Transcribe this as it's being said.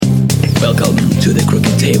to the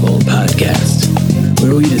Crooked Table podcast,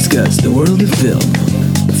 where we discuss the world of film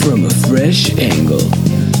from a fresh angle.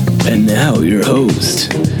 And now your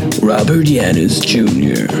host, Robert Yanez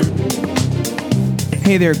Jr.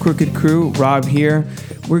 Hey there, Crooked Crew. Rob here.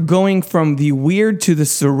 We're going from the weird to the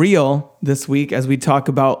surreal this week as we talk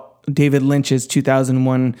about David Lynch's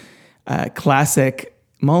 2001 classic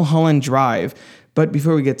Mulholland Drive. But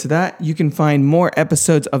before we get to that, you can find more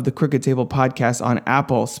episodes of the Crooked Table podcast on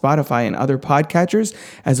Apple, Spotify, and other podcatchers,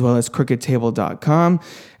 as well as crookedtable.com.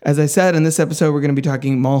 As I said, in this episode, we're going to be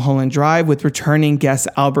talking Mulholland Drive with returning guest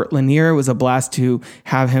Albert Lanier. It was a blast to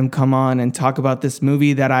have him come on and talk about this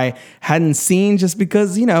movie that I hadn't seen just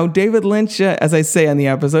because, David Lynch, as I say on the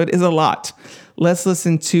episode, is a lot. Let's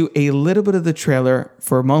listen to a little bit of the trailer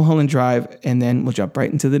for Mulholland Drive, and then we'll jump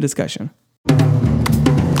right into the discussion.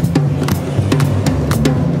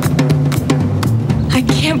 I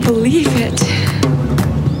can't believe it.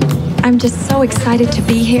 I'm just so excited to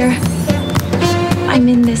be here. I'm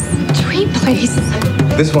in this dream place.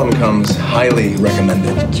 This one comes highly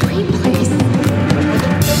recommended. Dream place.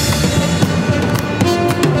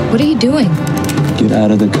 What are you doing? Get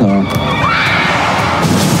out of the car.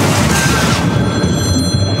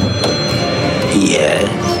 Yes.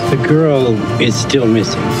 The girl is still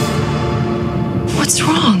missing. What's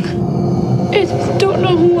wrong? I just don't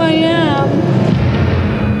know who I am.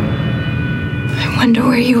 I wonder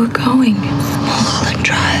where you were going. Mulholland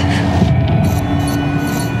Drive.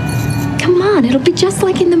 Come on, it'll be just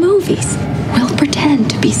like in the movies. We'll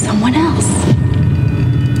pretend to be someone else.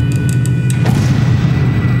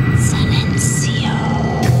 Silencio.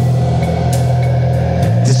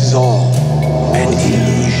 This is all an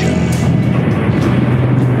illusion.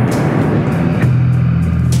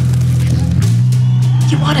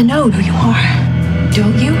 You want to know who you are,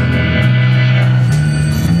 don't you?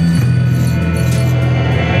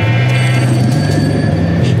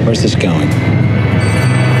 Where's this going?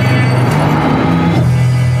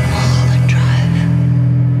 Mulholland Drive.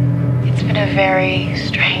 It's been a very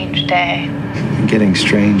strange day. Getting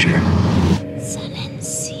stranger.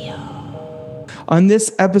 Silencio. On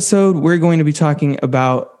this episode, we're going to be talking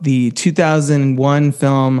about the 2001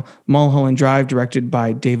 film Mulholland Drive, directed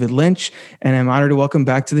by David Lynch. And I'm honored to welcome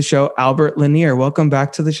back to the show, Albert Lanier. Welcome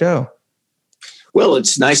back to the show. Well,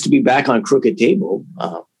 it's nice to be back on Crooked Table.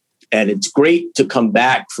 And it's great to come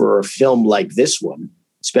back for a film like this one,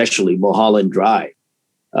 especially Mulholland Drive.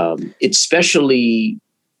 It's especially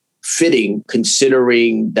fitting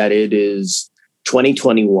considering that it is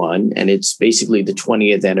 2021 and it's basically the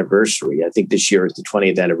 20th anniversary. I think this year is the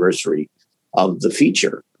 20th anniversary of the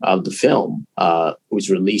feature of the film. It was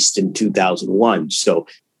released in 2001. So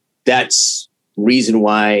that's reason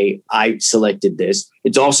why I selected this.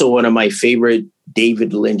 It's also one of my favorite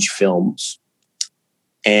David Lynch films.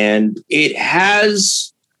 And it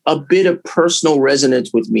has a bit of personal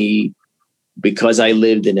resonance with me because I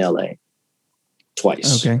lived in LA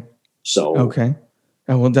twice. Okay. So okay,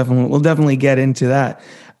 and we'll definitely get into that.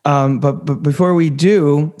 But before we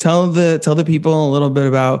do, tell the people a little bit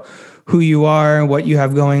about who you are and what you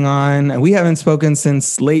have going on. And we haven't spoken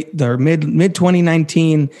since mid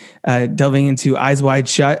 2019, delving into Eyes Wide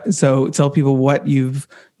Shut. So tell people what you've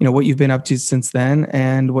been up to since then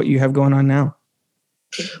and what you have going on now.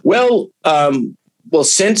 Well,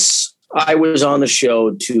 since I was on the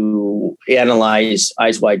show to analyze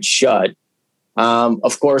Eyes Wide Shut,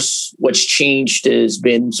 of course, what's changed has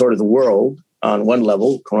been sort of the world on one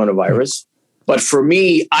level, coronavirus. But for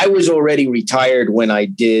me, I was already retired when I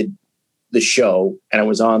did the show and I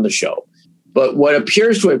was on the show. But what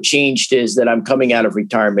appears to have changed is that I'm coming out of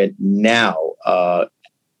retirement now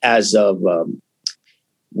as of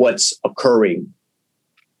what's occurring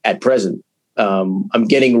at present. I'm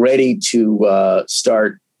getting ready to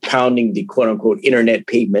start pounding the quote unquote internet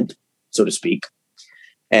pavement, so to speak.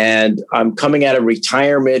 And I'm coming out of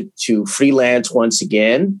retirement to freelance once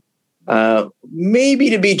again,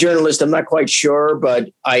 maybe to be a journalist. I'm not quite sure, but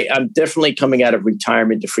I'm definitely coming out of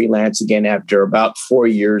retirement to freelance again after about 4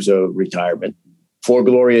 years of retirement, 4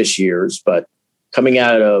 glorious years, but coming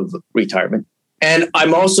out of retirement. And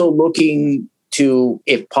I'm also looking to,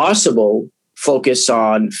 if possible, focus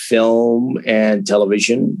on film and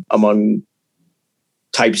television among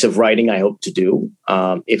types of writing I hope to do,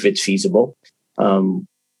 if it's feasible.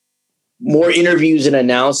 More interviews and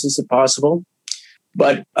analysis if possible.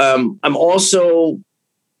 But I'm also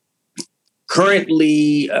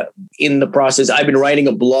currently in the process. I've been writing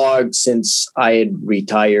a blog since I had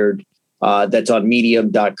retired that's on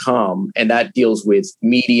medium.com. And that deals with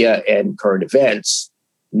media and current events.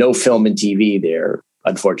 No film and TV there,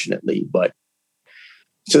 unfortunately. But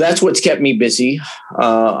So that's what's kept me busy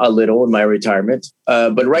a little in my retirement.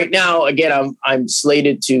 But right now, again, I'm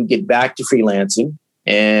slated to get back to freelancing.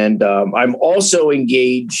 And I'm also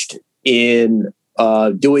engaged in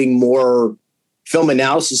doing more film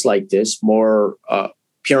analysis like this, more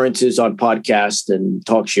appearances on podcasts and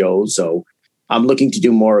talk shows. So I'm looking to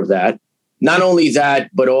do more of that. Not only that,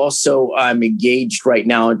 but also I'm engaged right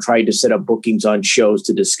now and trying to set up bookings on shows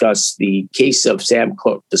to discuss the case of Sam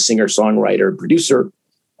Cooke, the singer-songwriter and producer,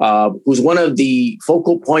 who's one of the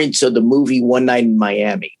focal points of the movie One Night in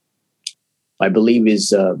Miami. I believe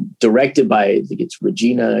is directed by, I think it's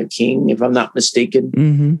Regina King, if I'm not mistaken.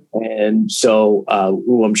 Mm-hmm. And so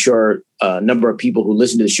who I'm sure a number of people who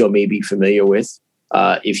listen to the show may be familiar with,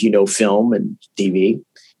 if you know film and TV.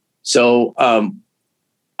 So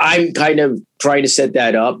I'm kind of trying to set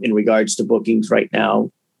that up in regards to bookings right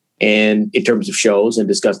now and in terms of shows and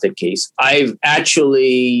discuss that case. I've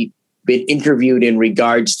actually been interviewed in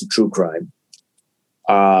regards to true crime,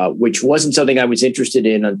 which wasn't something I was interested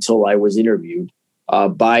in until I was interviewed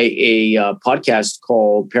by a podcast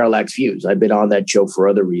called Parallax Views. I've been on that show for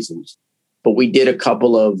other reasons, but we did a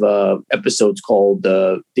couple of episodes called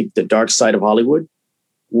I think The Dark Side of Hollywood,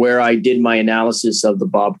 where I did my analysis of the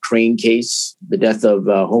Bob Crane case, the death of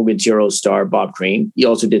Hogan's Heroes star Bob Crane. He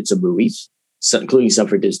also did some movies, including some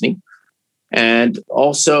for Disney. And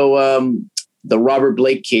also the Robert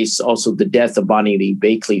Blake case, also the death of Bonnie Lee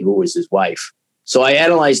Bakley, who was his wife. So I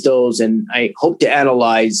analyzed those, and I hope to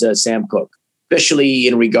analyze Sam Cooke, especially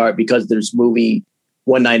in regard because there's movie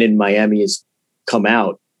One Night in Miami has come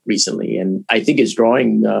out recently, and I think is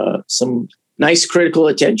drawing some nice critical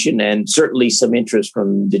attention and certainly some interest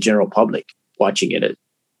from the general public watching it at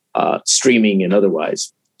streaming and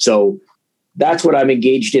otherwise. So that's what I'm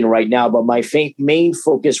engaged in right now. But my main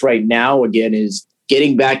focus right now, again, is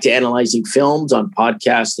getting back to analyzing films on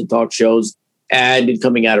podcasts and talk shows and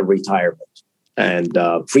coming out of retirement and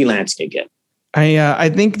freelancing again. I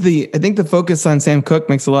think the focus on Sam Cooke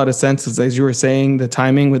makes a lot of sense, as you were saying, the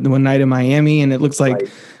timing with One Night in Miami, and it looks like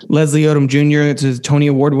Leslie Odom Jr., it's a Tony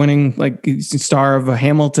Award winning star of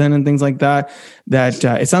Hamilton and things like that. That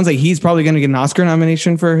it sounds like he's probably going to get an Oscar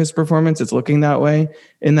nomination for his performance. It's looking that way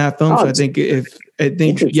in that film. So I think it's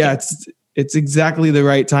exactly the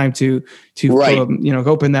right time to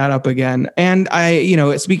open that up again. And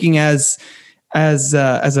speaking as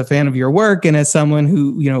a fan of your work and as someone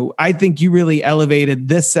who, I think you really elevated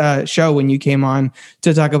this show when you came on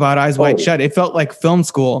to talk about Eyes Wide Shut. It felt like film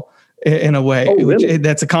school in a way, really?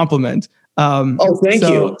 That's a compliment. Thank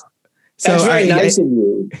you. That's very nice of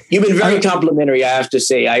you. You've been very complimentary, I have to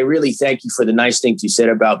say. I really thank you for the nice things you said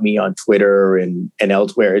about me on Twitter and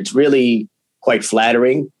elsewhere. It's really quite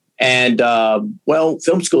flattering. And,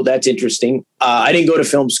 film school, that's interesting. I didn't go to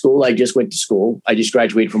film school. I just went to school. I just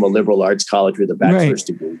graduated from a liberal arts college with a bachelor's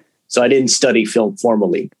degree. So I didn't study film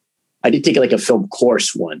formally. I did take a film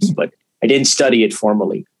course once, but I didn't study it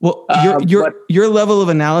formally. Well, your level of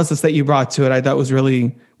analysis that you brought to it, I thought was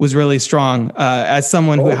really strong. As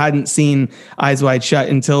someone who hadn't seen Eyes Wide Shut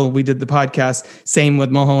until we did the podcast, same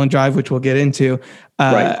with Mulholland Drive, which we'll get into.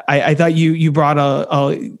 I thought you brought a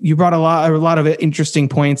lot of interesting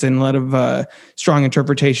points and a lot of strong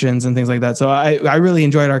interpretations and things like that. So I really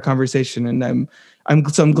enjoyed our conversation, and I'm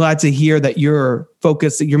glad to hear that you're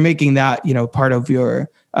making that part of your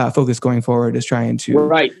focus going forward is trying to.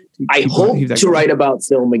 Right. I hope to write about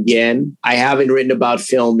film again. I haven't written about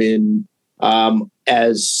film in,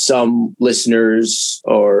 as some listeners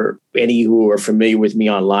or any who are familiar with me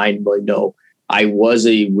online will know, I was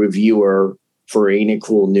a reviewer for Ain't It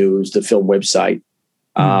Cool News, the film website.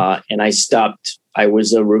 And I stopped. I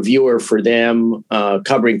was a reviewer for them,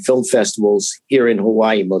 covering film festivals here in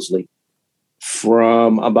Hawaii, mostly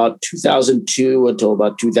from about 2002 until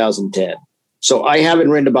about 2010. So I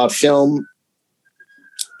haven't written about film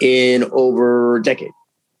in over a decade.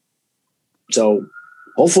 So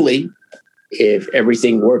hopefully, if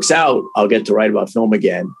everything works out, I'll get to write about film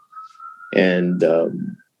again. And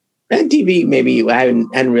TV, maybe I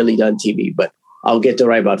haven't really done TV, but I'll get to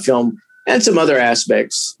write about film and some other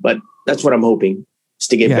aspects. But that's what I'm hoping, is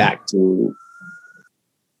to get back to,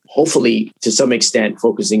 hopefully, to some extent,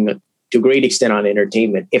 focusing to a great extent on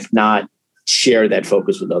entertainment, if not share that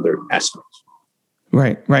focus with other aspects.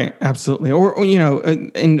 Right. Absolutely. Or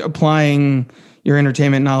in applying your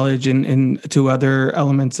entertainment knowledge to other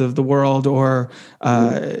elements of the world, or,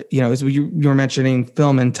 as you were mentioning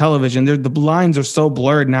film and television, the lines are so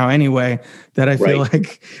blurred now anyway, that I feel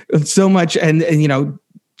like so much, and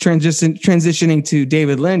transitioning to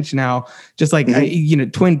David Lynch now, just like,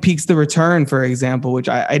 Twin Peaks, The Return, for example, which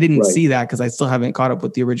I didn't see that because I still haven't caught up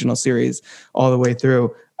with the original series all the way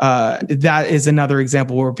through. that is another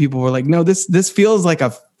example where people were like, no, this feels like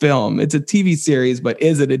a film. It's a TV series, but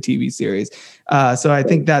is it a TV series? So I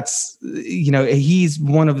think that's, he's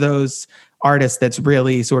one of those artists that's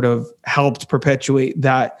really sort of helped perpetuate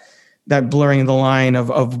that blurring the line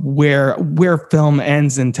of where film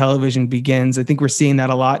ends and television begins. I think we're seeing that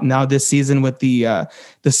a lot now this season with the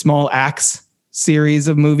Small Axe series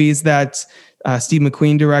of movies that Steve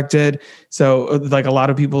McQueen directed. So like a lot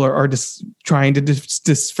of people are just trying to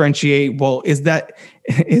differentiate. Well,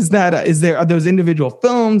 are those individual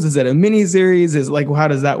films? Is it a mini series? How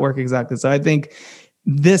does that work exactly? So I think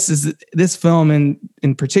this film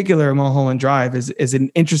in particular, Mulholland Drive, is an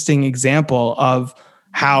interesting example of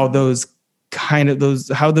how those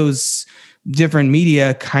different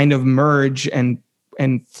media kind of merge and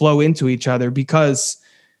flow into each other, because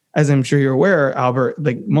as I'm sure you're aware, Albert,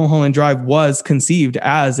 like Mulholland Drive was conceived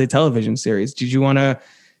as a television series. Did you want to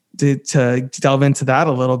delve into that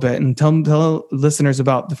a little bit and tell listeners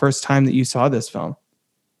about the first time that you saw this film?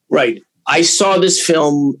 Right. I saw this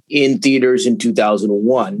film in theaters in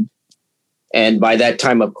 2001. And by that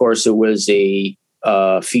time, of course, it was a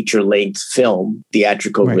feature-length film,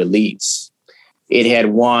 theatrical release. It had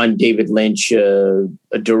won David Lynch a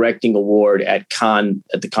directing award at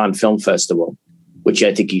the Cannes Film Festival, which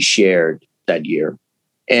I think he shared that year.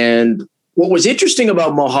 And what was interesting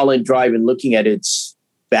about Mulholland Drive and looking at its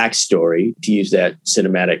backstory, to use that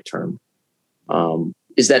cinematic term,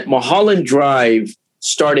 is that Mulholland Drive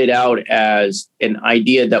started out as an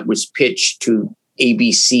idea that was pitched to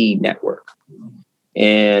ABC Network.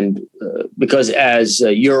 And because as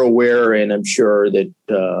you're aware, and I'm sure that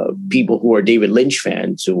people who are David Lynch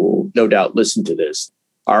fans who will no doubt listen to this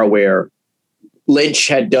are aware, Lynch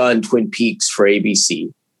had done Twin Peaks for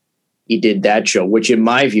ABC. He did that show, which in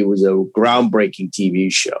my view was a groundbreaking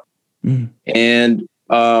TV show. Mm. And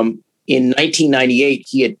in 1998,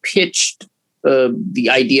 he had pitched the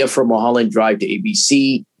idea for Mulholland Drive to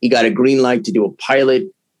ABC. He got a green light to do a pilot.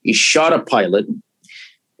 He shot a pilot.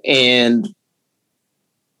 And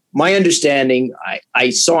my understanding, I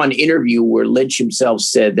saw an interview where Lynch himself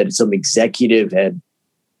said that some executive had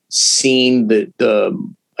seen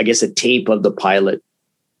I guess, a tape of the pilot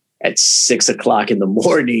at 6 o'clock in the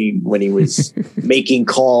morning when he was making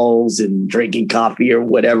calls and drinking coffee or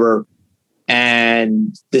whatever,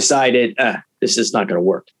 and decided, this is not going to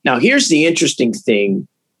work. Now, here's the interesting thing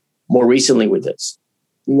more recently with this.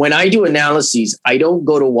 When I do analyses, I don't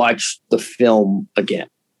go to watch the film again.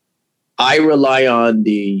 I rely on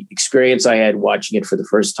the experience I had watching it for the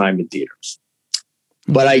first time in theaters.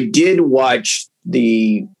 But I did watch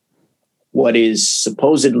what is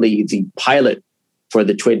supposedly the pilot for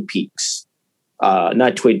the Twin Peaks,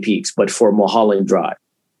 not Twin Peaks, but for Mulholland Drive,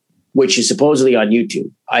 which is supposedly on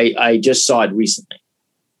YouTube. I just saw it recently.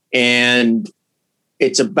 And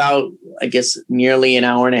it's about, I guess, nearly an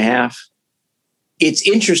hour and a half. It's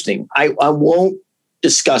interesting. I won't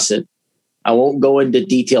discuss it. I won't go into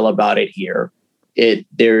detail about it here. It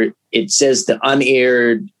says the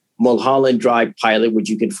unaired Mulholland Drive pilot, which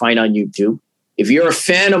you can find on YouTube. If you're a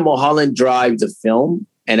fan of Mulholland Drive, the film,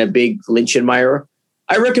 and a big Lynch admirer,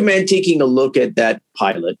 I recommend taking a look at that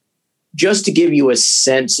pilot just to give you a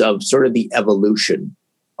sense of sort of the evolution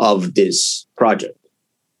of this project.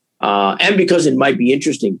 And because it might be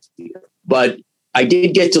interesting to you. But I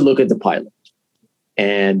did get to look at the pilot,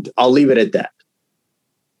 and I'll leave it at that.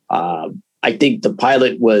 I think the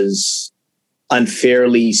pilot was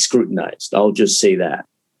unfairly scrutinized. I'll just say that.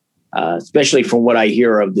 Especially from what I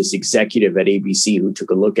hear of this executive at ABC who took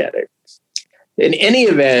a look at it. In any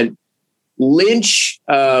event, Lynch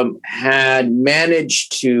had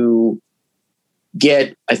managed to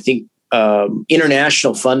get, I think,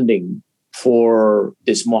 international funding for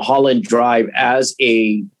this Mulholland Drive as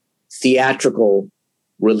a theatrical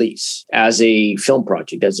release, as a film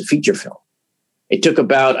project, as a feature film. It took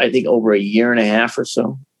about, I think, over a year and a half or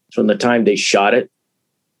so from the time they shot it.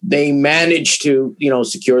 They managed to,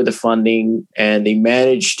 secure the funding, and they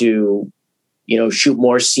managed to, shoot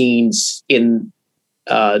more scenes in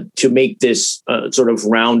to make this sort of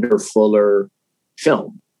rounder, fuller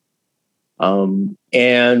film.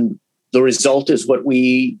 And the result is what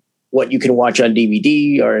you can watch on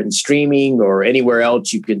DVD or in streaming or anywhere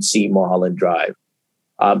else you can see Mulholland Drive.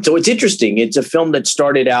 So it's interesting. It's a film that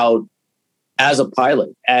started out as a pilot,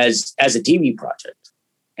 as a TV project.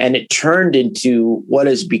 And it turned into what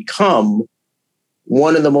has become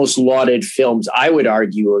one of the most lauded films, I would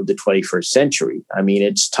argue, of the 21st century. I mean,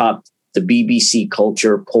 it's topped the BBC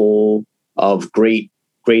Culture poll of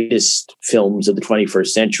greatest films of the 21st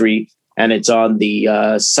century. And it's on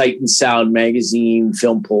the Sight and Sound magazine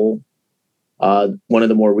film poll, one of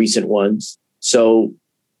the more recent ones. So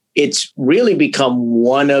it's really become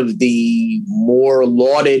one of the more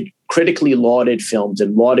critically lauded films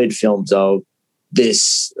of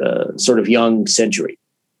this sort of young century.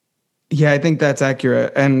 Yeah, I think that's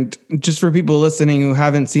accurate. And just for people listening who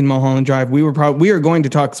haven't seen Mulholland Drive, we are going to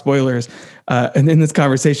talk spoilers in this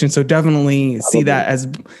conversation. So definitely see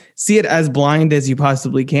it as blind as you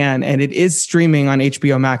possibly can. And it is streaming on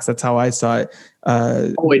HBO Max. That's how I saw it.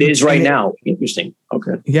 It is right now. Interesting.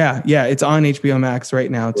 Okay. Yeah, it's on HBO Max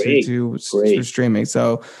right now to streaming.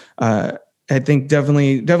 So I think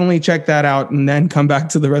definitely check that out and then come back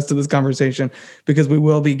to the rest of this conversation, because we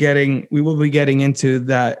will be getting into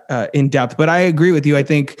that in depth. But I agree with you. I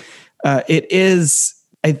think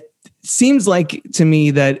it seems like to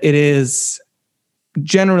me that it is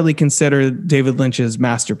generally considered David Lynch's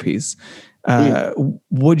masterpiece.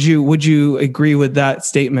 Would you agree with that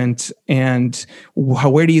statement? And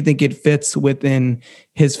where do you think it fits within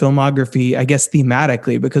his filmography, I guess,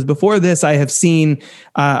 thematically? Because before this, I saw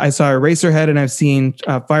Eraserhead and I've seen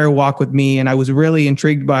Fire Walk with Me, and I was really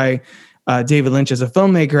intrigued by David Lynch as a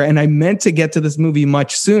filmmaker. And I meant to get to this movie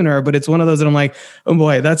much sooner, but it's one of those that I'm like, oh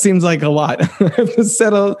boy, that seems like a lot. I have to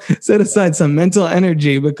set aside some mental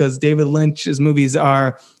energy, because David Lynch's movies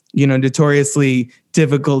are, notoriously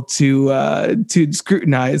difficult to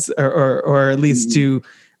scrutinize or at least to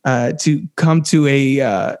come to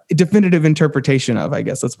a definitive interpretation of, I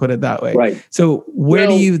guess. Let's put it that way. Right. So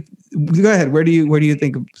go ahead. Where do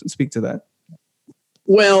you speak to that?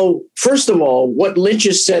 Well, first of all, what Lynch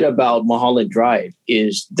has said about Mulholland Drive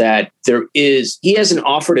is that he hasn't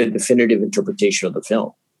offered a definitive interpretation of the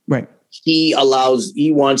film. Right. He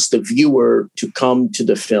wants the viewer to come to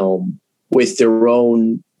the film with their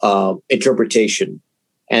own interpretation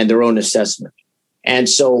and their own assessment. And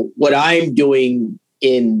so what I'm doing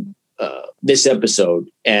in this episode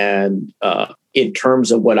and in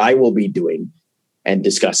terms of what I will be doing and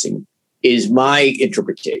discussing is my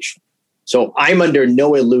interpretation. So I'm under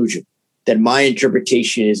no illusion that my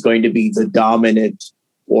interpretation is going to be the dominant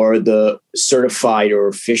or the certified or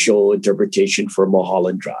official interpretation for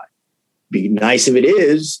Mulholland Drive. Be nice if it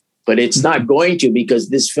is, but it's not going to, because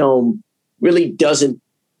this film really doesn't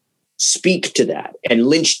speak to that. And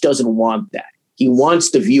Lynch doesn't want that. He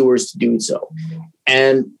wants the viewers to do so.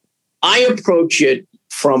 And I approach it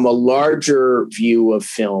from a larger view of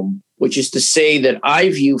film, which is to say that I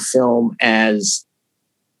view film as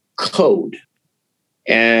code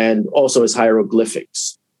and also as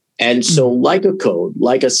hieroglyphics. And so like a code,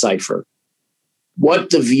 like a cipher,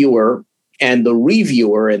 what the viewer and the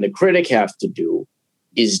reviewer and the critic have to do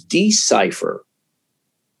is decipher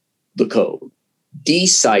the code,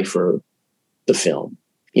 decipher the film.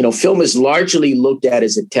 Film is largely looked at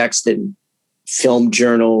as a text in film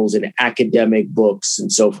journals and academic books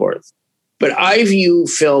and so forth. But I view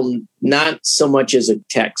film not so much as a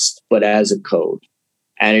text, but as a code,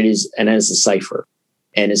 and as a cipher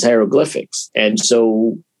and as hieroglyphics. And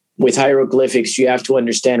so with hieroglyphics, you have to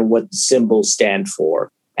understand what the symbols stand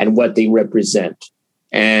for and what they represent.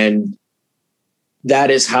 And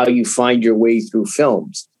that is how you find your way through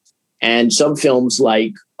films. And some films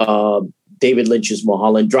like David Lynch's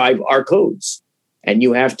Mulholland Drive are codes. And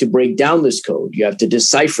you have to break down this code. You have to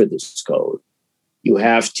decipher this code. You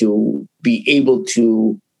have to be able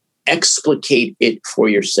to explicate it for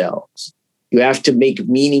yourselves. You have to make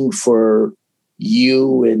meaning for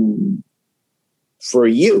you and for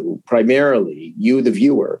you, primarily, you, the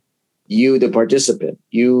viewer, you, the participant,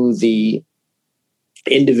 you, the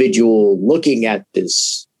individual looking at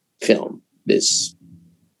this film, this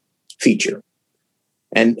feature.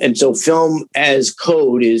 And so film as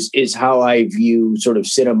code is how I view sort of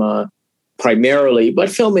cinema primarily, but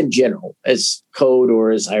film in general as code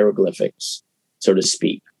or as hieroglyphics, so to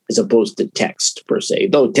speak, as opposed to text per se,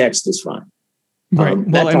 though text is fine. Right.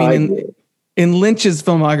 Well, I mean, in Lynch's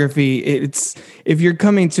filmography, it's if you're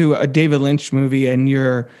coming to a David Lynch movie and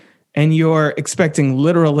you're expecting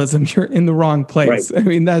literalism, you're in the wrong place. Right. I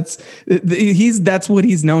mean, that's what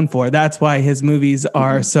he's known for. That's why his movies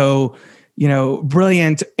are so,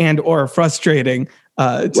 brilliant and or frustrating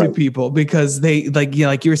to people, because they like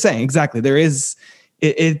you were saying, exactly. There is,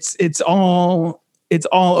 it's all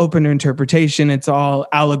open to interpretation. It's all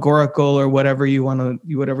allegorical or whatever you want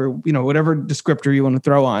to, whatever descriptor you want to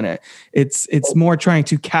throw on it. It's more trying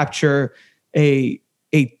to capture a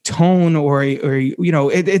tone or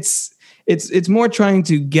it's more trying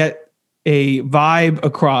to get a vibe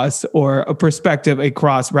across or a perspective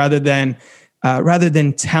across rather than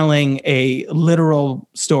telling a literal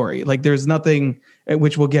story. Like there's nothing,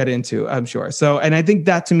 which we'll get into, I'm sure. So, and I think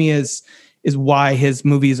that to me is why his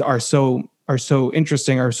movies are so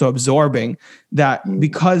interesting, are so absorbing, that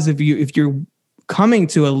because if you're coming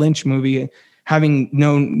to a Lynch movie, having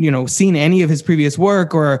known, seen any of his previous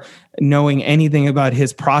work or knowing anything about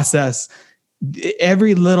his process,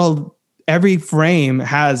 every frame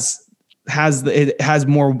has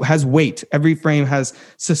weight. Every frame has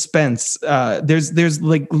suspense. There's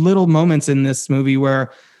like little moments in this movie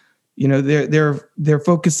where, they're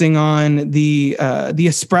focusing on the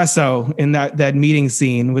espresso in that meeting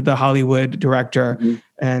scene with the Hollywood director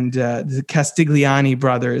and the Castigliani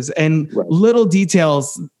brothers, and little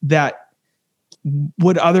details that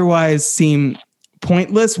would otherwise seem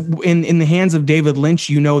pointless in the hands of David Lynch.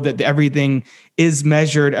 That everything is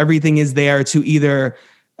measured, everything is there to either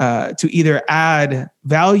add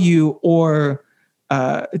value or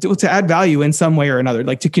to add value in some way or another,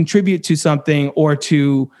 like to contribute to something or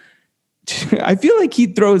to I feel like he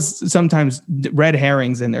throws sometimes red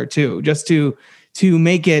herrings in there too, just to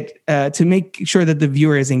make it to make sure that the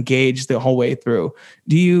viewer is engaged the whole way through.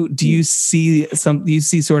 Do you see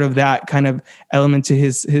sort of that kind of element to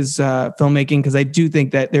his filmmaking? Because I do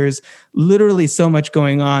think that there's literally so much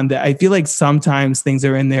going on that I feel like sometimes things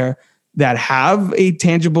are in there that have a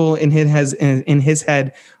tangible in his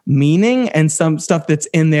head meaning, and some stuff that's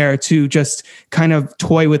in there to just kind of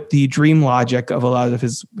toy with the dream logic of a lot of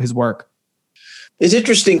his work. It's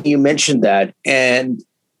interesting you mentioned that. And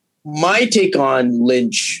my take on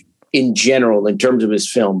Lynch in general, in terms of his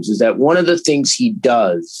films, is that one of the things he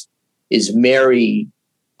does is marry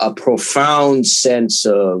a profound sense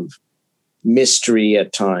of mystery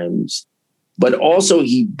at times, but also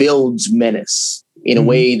he builds menace in a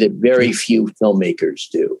way that very few filmmakers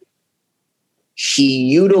do. He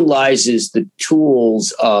utilizes the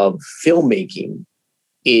tools of filmmaking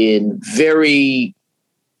in very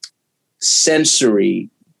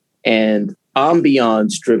sensory and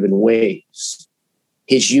ambiance-driven ways.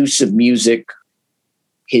 His use of music,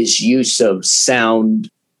 his use of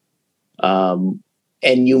sound, and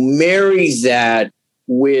you marry that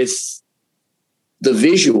with the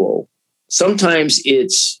visual. Sometimes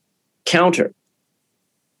it's counter.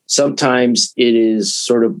 Sometimes it is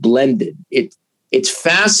sort of blended. It's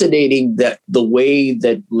fascinating that the way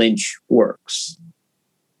that Lynch works.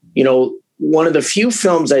 One of the few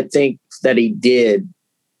films I think that he did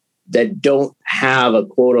that don't have a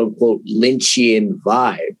quote unquote Lynchian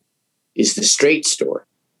vibe is The Straight Story,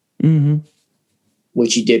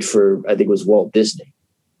 which he did for, I think it was Walt Disney,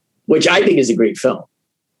 which I think is a great film,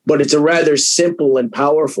 but it's a rather simple and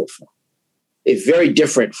powerful film. It's very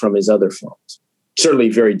different from his other films, certainly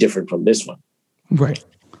very different from this one. Right.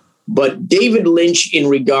 But David Lynch, in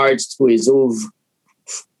regards to his oeuvre,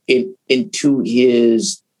 into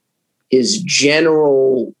his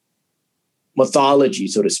general mythology,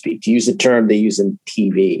 so to speak, to use the term they use in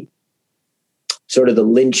TV, sort of the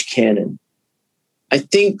Lynch canon. I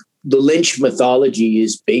think the Lynch mythology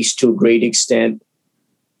is based to a great extent.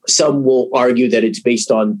 Some will argue that it's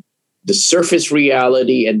based on the surface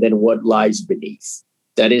reality and then what lies beneath.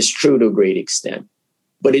 That is true to a great extent.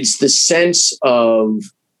 But it's the sense of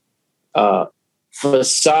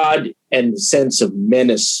facade and the sense of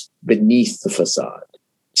menace beneath the facade.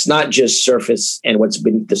 It's not just surface and what's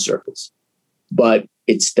beneath the surface, but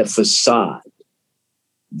it's the facade,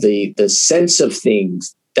 the sense of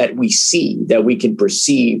things that we see, that we can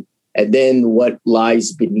perceive, and then what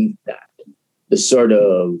lies beneath that, the sort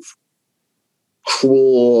of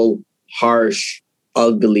cruel, harsh,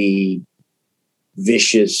 ugly,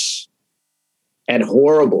 vicious, and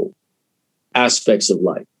horrible aspects of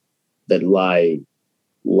life that lie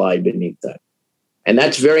beneath that. And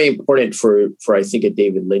that's very important for I think, a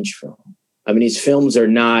David Lynch film. I mean, his films are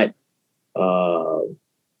not,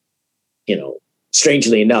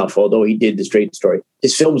 strangely enough, although he did The Straight Story,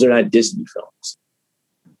 his films are not Disney films.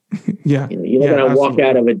 Yeah. You're not going to walk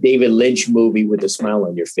out of a David Lynch movie with a smile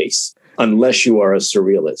on your face, unless you are a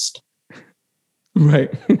surrealist.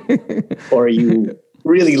 Right. Or you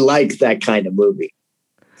really like that kind of movie.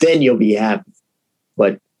 Then you'll be happy.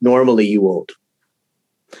 But normally you won't.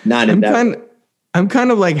 Not in that. I'm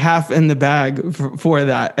kind of like half in the bag for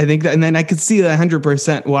that. I think that, and then I could see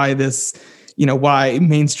 100% why this, why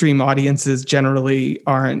mainstream audiences generally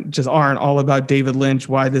aren't all about David Lynch,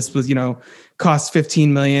 why this was, cost $15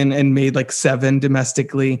 million and made like $7 million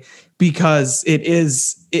domestically, because it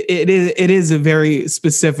is a very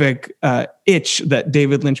specific itch that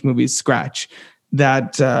David Lynch movies scratch,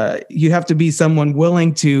 that you have to be someone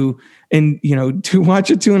willing to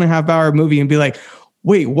watch a 2.5 hour movie and be like,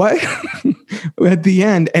 wait, what? At the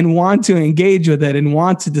end, and want to engage with it and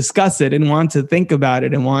want to discuss it and want to think about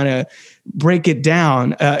it and want to break it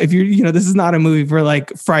down. If you're, this is not a movie for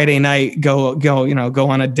like Friday night, go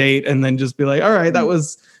on a date and then just be like, all right, that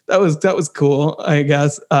was that was cool, I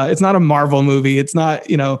guess. It's not a Marvel movie. It's not,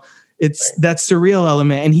 it's that surreal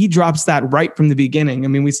element. And he drops that right from the beginning. I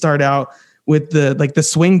mean, we start out with the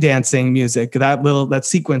swing dancing music, that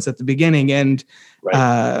sequence at the beginning, and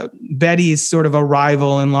Betty's sort of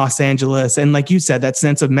arrival in Los Angeles. And like you said, that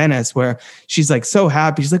sense of menace where she's like so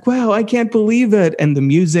happy. She's like, wow, I can't believe it. And the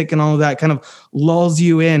music and all of that kind of lulls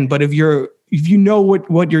you in. But if you know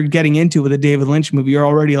what you're getting into with a David Lynch movie, you're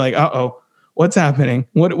already like, uh-oh, what's happening?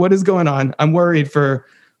 What is going on? I'm worried for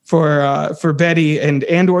Betty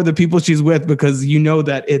and or the people she's with, because you know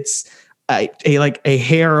that it's a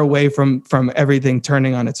hair away from everything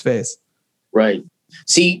turning on its face. Right.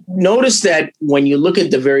 See, notice that when you look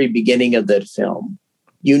at the very beginning of that film,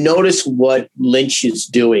 you notice what Lynch is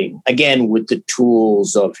doing, again, with the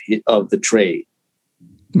tools of the trade.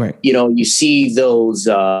 Right. You see those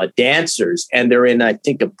dancers, and they're in, I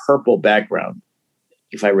think, a purple background,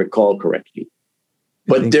 if I recall correctly.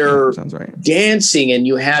 But they're dancing, and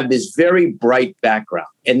you have this very bright background.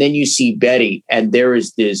 And then you see Betty, and there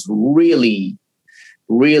is this really,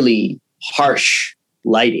 really harsh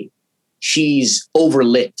lighting. She's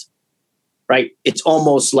overlit, right? It's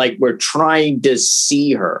almost like we're trying to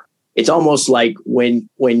see her. It's almost like when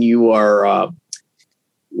you are how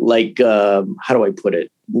do I put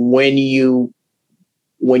it? When you've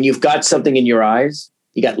got something in your eyes,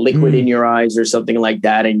 you got liquid in your eyes or something like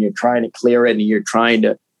that, and you're trying to clear it, and you're trying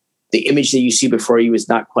to, the image that you see before you is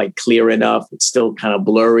not quite clear enough. It's still kind of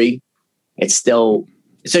blurry. It's still,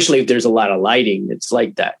 especially if there's a lot of lighting, it's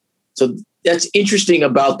like that. So that's interesting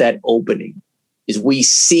about that opening, is we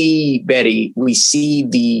see Betty, we see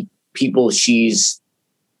the people she's,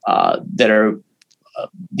 that are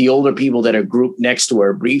the older people that are grouped next to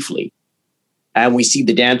her briefly. And we see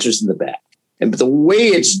the dancers in the back. And the way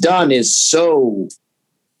it's done is so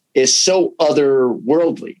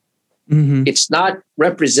otherworldly. Mm-hmm. It's not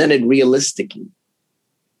represented realistically.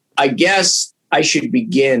 I guess I should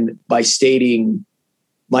begin by stating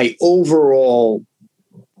my overall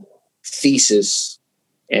thesis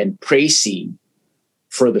and précis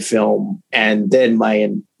for the film, and then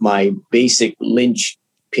my basic Lynch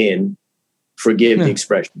pin, forgive the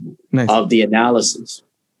expression, of the analysis.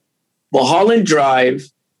 Mulholland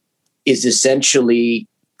Drive is essentially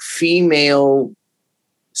female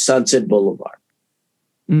Sunset Boulevard.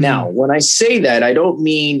 Mm-hmm. Now, when I say that, I don't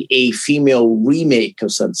mean a female remake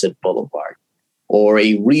of Sunset Boulevard or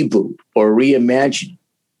a reboot or reimagining,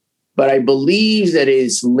 but I believe that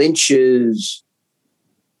is Lynch's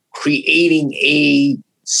creating a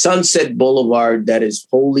Sunset Boulevard that is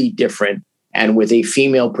wholly different and with a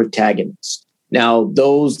female protagonist. Now,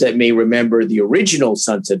 those that may remember the original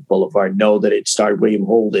Sunset Boulevard know that it starred William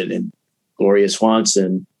Holden and Gloria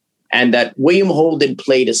Swanson, and that William Holden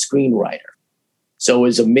played a screenwriter. So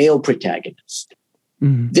is a male protagonist.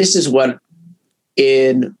 Mm-hmm. This is what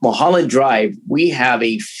in Mulholland Drive, we have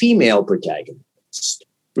a female protagonist,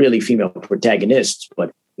 really female protagonist,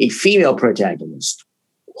 but a female protagonist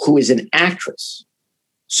who is an actress.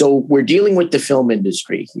 So we're dealing with the film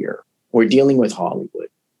industry here. We're dealing with Hollywood.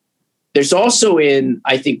 There's also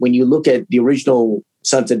I think when you look at the original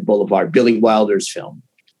Sunset Boulevard, Billy Wilder's film,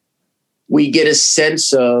 we get a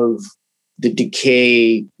sense of the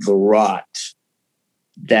decay, the rot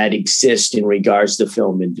that exists in regards to the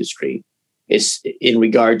film industry. It's in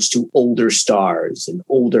regards to older stars and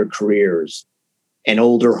older careers and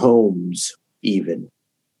older homes, even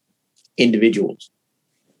individuals.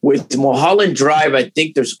 With Mulholland Drive, I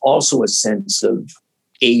think there's also a sense of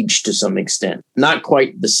age to some extent. Not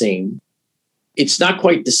quite the same. It's not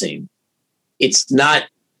quite the same. It's not,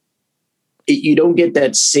 you don't get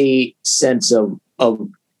that sense of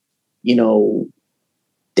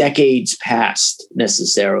decades past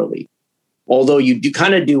necessarily. Although you do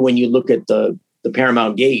kind of do when you look at the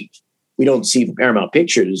Paramount Gate. We don't see the Paramount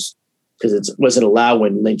Pictures because it wasn't allowed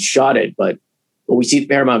when Lynch shot it, but we see the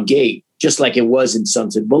Paramount Gate just like it was in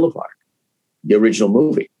Sunset Boulevard, the original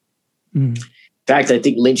movie. Mm. In fact, I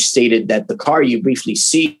think Lynch stated that the car you briefly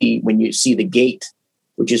see when you see the gate,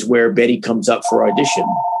 which is where Betty comes up for audition,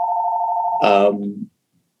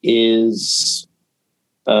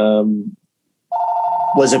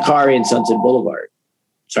 was a car in Sunset Boulevard.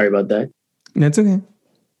 Sorry about that. That's okay.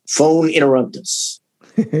 Phone interruptus.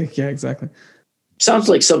 Yeah, exactly. Sounds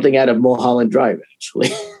like something out of Mulholland Drive, actually.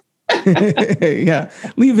 Yeah,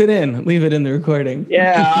 leave it in the recording.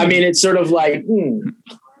 Yeah, I mean, it's sort of like,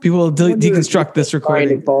 people will deconstruct this recording.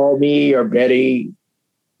 Trying to call me or Betty.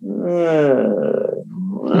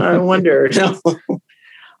 I wonder.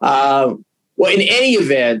 Well, in any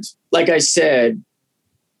event, like I said,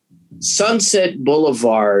 Sunset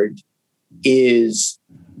Boulevard is,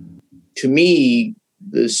 to me,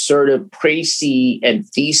 the sort of précis and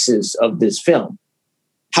thesis of this film.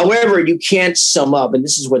 However, you can't sum up, and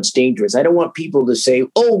this is what's dangerous. I don't want people to say,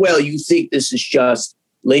 oh, well, you think this is just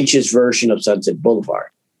Lynch's version of Sunset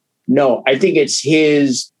Boulevard. No, I think it's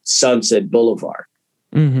his Sunset Boulevard.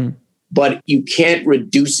 Mm-hmm. But you can't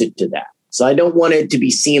reduce it to that. So I don't want it to be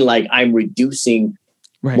seen like I'm reducing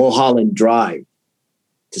Mulholland Drive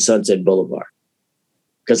to Sunset Boulevard,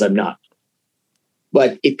 because I'm not.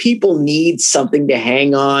 But if people need something to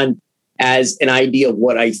hang on as an idea of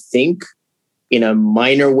what I think in a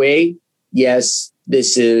minor way, yes,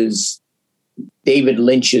 this is David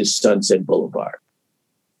Lynch's Sunset Boulevard.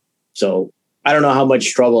 So I don't know how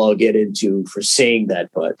much trouble I'll get into for saying that,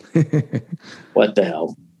 but what the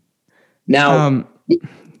hell? Now, go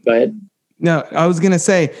ahead. No, I was going to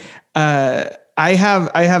say, I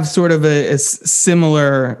have sort of a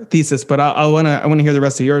similar thesis, but I want to hear the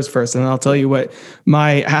rest of yours first, and I'll tell you what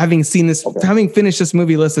having finished this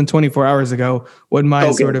movie less than 24 hours ago, what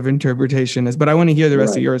my sort of interpretation is. But I want to hear the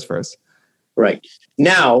rest of yours first. Right.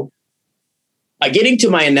 Now, getting to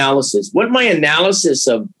my analysis, what my analysis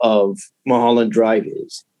of Mulholland Drive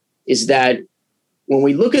is that when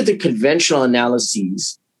we look at the conventional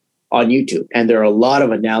analyses on YouTube, and there are a lot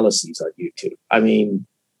of analyses on YouTube. I mean,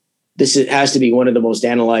 has to be one of the most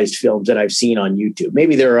analyzed films that I've seen on YouTube.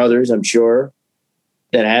 Maybe there are others, I'm sure,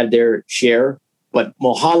 that have their share, but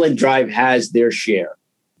Mulholland Drive has their share.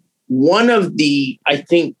 One of the, I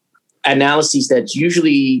think, analyses that's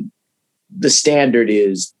usually the standard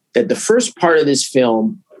is that the first part of this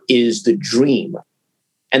film is the dream,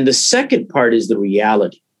 and the second part is the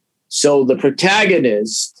reality. So the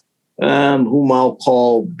protagonist, whom I'll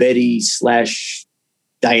call Betty/Diane,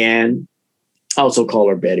 I also call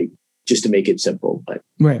her Betty, just to make it simple, but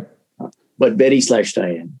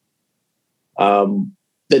Betty/Diane.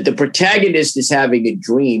 The protagonist is having a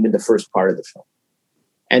dream in the first part of the film.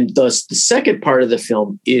 And thus the second part of the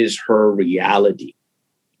film is her reality,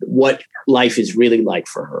 what life is really like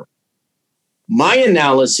for her. My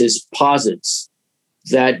analysis posits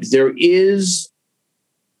that there is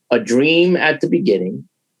a dream at the beginning,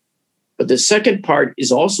 but the second part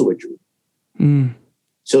is also a dream.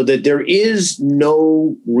 So that there is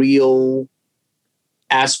no real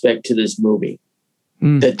aspect to this movie,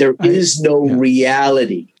 that there is no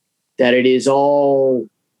reality, that it is all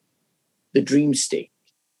the dream state,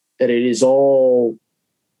 that it is all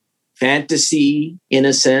fantasy in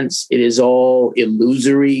a sense, it is all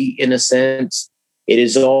illusory in a sense, it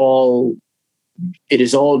is all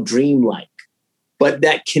dreamlike. But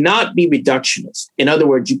that cannot be reductionist. In other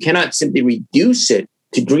words, you cannot simply reduce it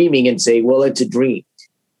to dreaming and say, well, it's a dream.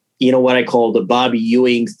 You know, what I call the Bobby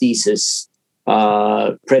Ewing thesis,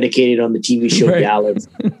 predicated on the TV show Dallas,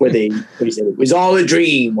 where he said it was all a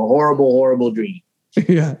dream, a horrible, horrible dream.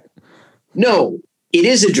 Yeah. No, it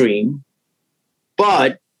is a dream.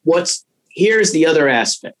 But here's the other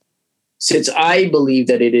aspect. Since I believe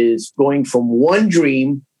that it is going from one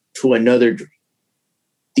dream to another dream.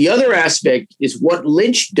 The other aspect is what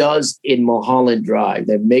Lynch does in Mulholland Drive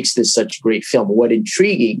that makes this such a great film. What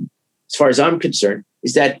intriguing, as far as I'm concerned,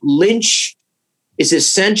 is that Lynch is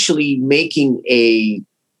essentially making a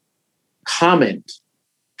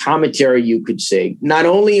commentary, you could say, not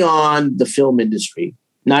only on the film industry,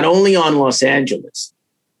 not only on Los Angeles,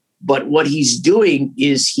 but what he's doing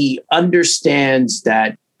is he understands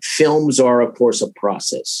that films are, of course, a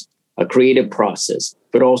process, a creative process,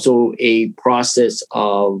 but also a process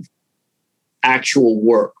of actual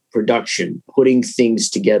work, production, putting things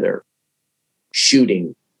together,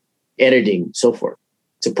 shooting, editing, so forth.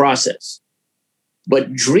 It's a process.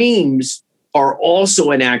 But dreams are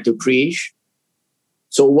also an act of creation.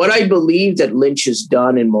 So what I believe that Lynch has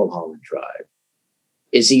done in Mulholland Drive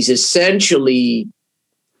is he's essentially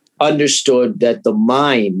understood that the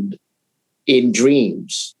mind in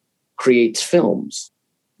dreams creates films.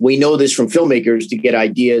 We know this from filmmakers to get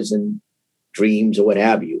ideas and dreams or what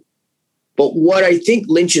have you. But what I think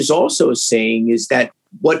Lynch is also saying is that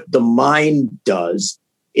what the mind does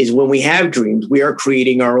is when we have dreams, we are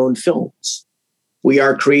creating our own films. We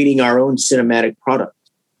are creating our own cinematic product.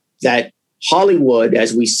 That Hollywood,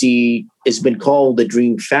 as we see, has been called the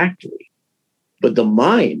dream factory. But the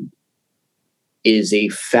mind is a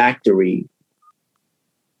factory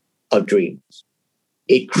of dreams.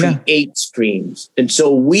 It creates dreams. And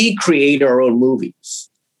so we create our own movies.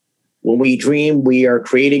 When we dream, we are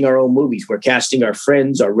creating our own movies. We're casting our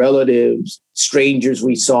friends, our relatives, strangers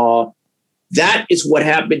we saw. That is what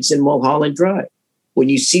happens in Mulholland Drive. When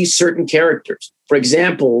you see certain characters, for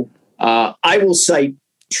example, I will cite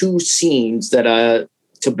two scenes that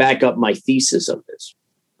to back up my thesis of this.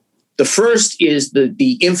 The first is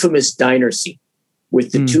the infamous diner scene.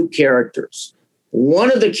 with the two characters.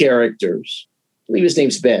 One of the characters, I believe his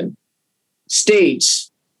name's Ben,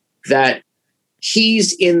 states that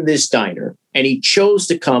he's in this diner and he chose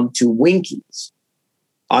to come to Winky's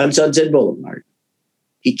on Sunset Boulevard.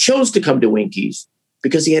 He chose to come to Winky's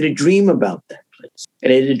because he had a dream about that place.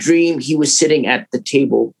 And in a dream, he was sitting at the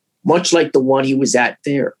table, much like the one he was at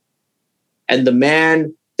there. And the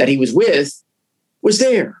man that he was with was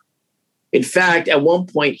there. In fact, at one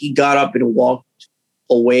point, he got up and walked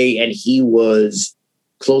away and he was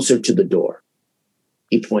closer to the door.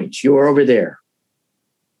 He points, "You're over there."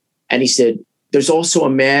 And he said, "There's also a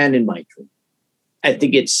man in my dream." I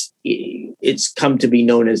think it's come to be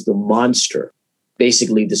known as the monster,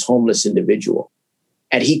 basically this homeless individual.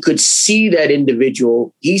 And he could see that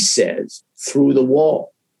individual, he says, through the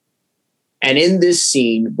wall. And in this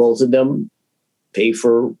scene, both of them pay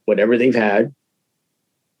for whatever they've had,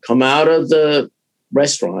 come out of the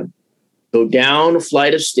restaurant, go down a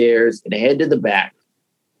flight of stairs and head to the back.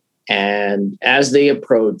 And as they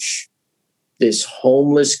approach, this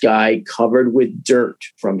homeless guy covered with dirt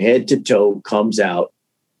from head to toe comes out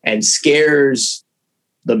and scares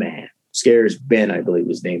the man, scares Ben, I believe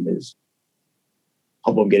his name is.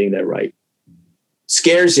 Hope I'm getting that right.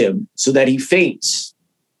 Scares him so that he faints.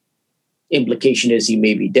 Implication is he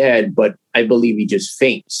may be dead, but I believe he just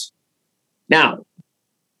faints. Now,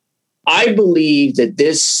 I believe that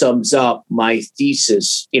this sums up my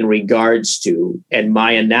thesis in regards to, and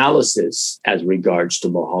my analysis as regards to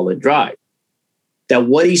Mulholland Drive. That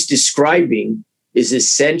what he's describing is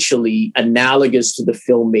essentially analogous to the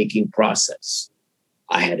filmmaking process.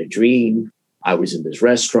 I had a dream. I was in this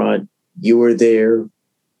restaurant. You were there.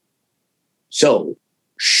 So,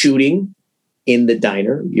 shooting in the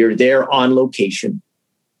diner, you're there on location.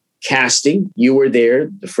 Casting, you were there,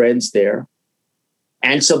 the friend's there.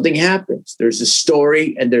 And something happens. There's a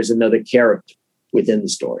story and there's another character within the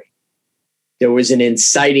story. There was an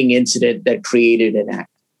inciting incident that created an act.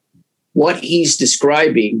 What he's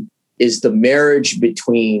describing is the marriage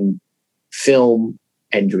between film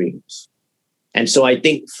and dreams. And so I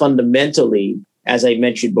think fundamentally, as I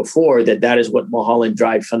mentioned before, that is what Mulholland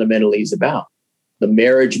Drive fundamentally is about. The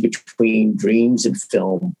marriage between dreams and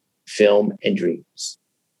film, film and dreams.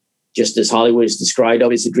 Just as Hollywood is described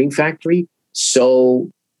as a dream factory,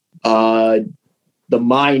 so the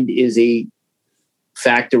mind is a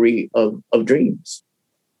factory of dreams.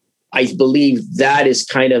 I believe that is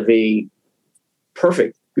kind of a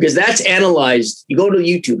perfect, because that's analyzed. You go to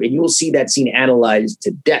YouTube and you will see that scene analyzed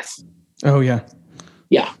to death. Oh, yeah.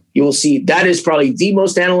 Yeah, you will see that is probably the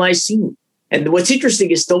most analyzed scene. And what's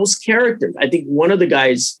interesting is those characters. I think one of the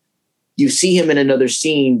guys, you see him in another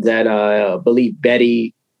scene that I believe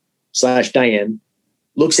Betty/Diane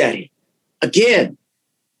looks at him. Again,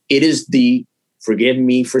 it is the, forgive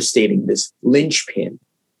me for stating this, linchpin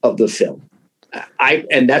of the film.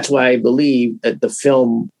 And that's why I believe that the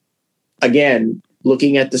film, again,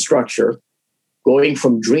 looking at the structure, going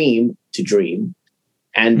from dream to dream,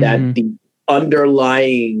 and that the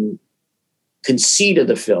underlying conceit of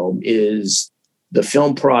the film is the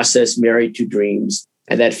film process married to dreams,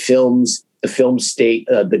 and that the film state,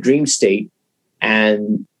 the dream state,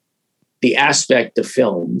 and the aspect of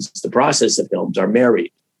films, the process of films are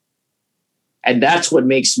married. And that's what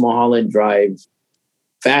makes Mulholland Drive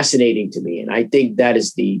fascinating to me. And I think that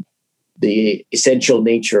is the essential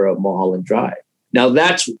nature of Mulholland Drive. Now,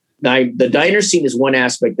 the diner scene is one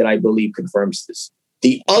aspect that I believe confirms this.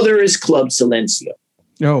 The other is Club Silencio.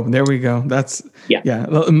 Oh, there we go. Yeah.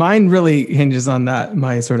 Mine really hinges on that,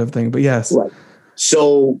 my sort of thing, but yes. Right.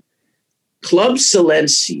 So Club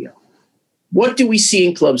Silencio, what do we see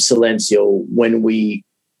in Club Silencio when we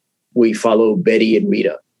follow Betty and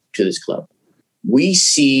Rita to this club? We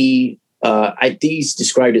see, I think he's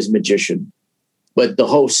described as magician, but the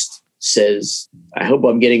host says, I hope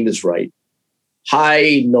I'm getting this right,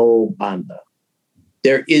 "Hay no banda."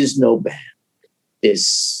 There is no band.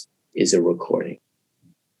 This is a recording.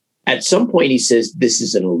 At some point, he says, this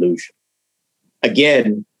is an illusion.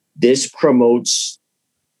 Again, this promotes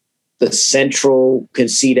the central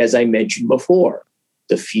conceit, as I mentioned before,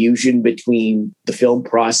 the fusion between the film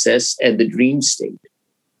process and the dream state.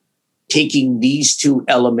 Taking these two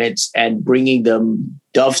elements and bringing them,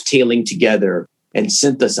 dovetailing together and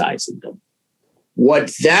synthesizing them.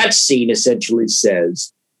 What that scene essentially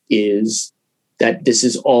says is that this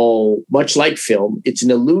is all, much like film, it's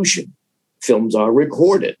an illusion. Films are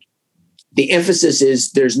recorded. The emphasis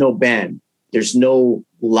is there's no band. There's no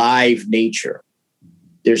live nature.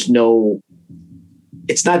 It's not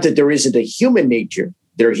that there isn't a human nature.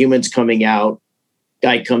 There are humans coming out.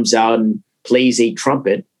 Guy comes out and plays a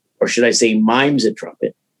trumpet, or should I say mimes a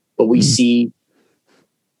trumpet. But we see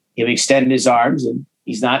He'll extend his arms and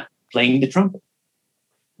he's not playing the trumpet.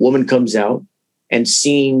 Woman comes out and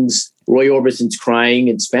sings Roy Orbison's Crying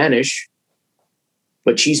in Spanish,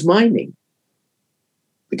 but she's miming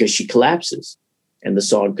because she collapses and the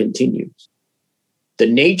song continues. The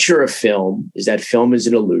nature of film is that film is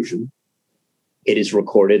an illusion. It is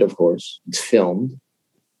recorded, of course. It's filmed.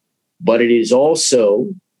 But it is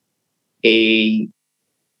also a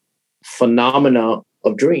phenomena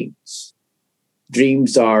of dreams.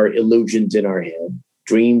 Dreams are illusions in our head.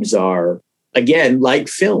 Dreams are, again, like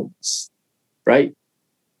films, right?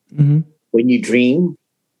 Mm-hmm. When you dream,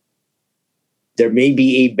 there may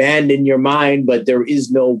be a band in your mind, but there is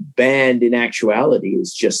no band in actuality.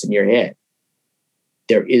 It's just in your head.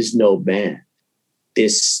 There is no band.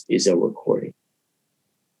 This is a recording.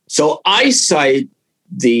 So I cite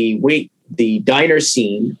the diner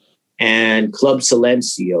scene and Club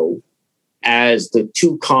Silencio as the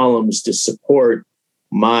two columns to support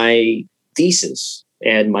my thesis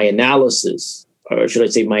and my analysis, or should I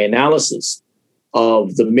say my analysis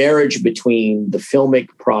of the marriage between the filmic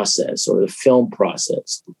process or the film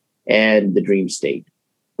process and the dream state,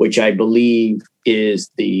 which I believe is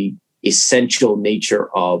the essential nature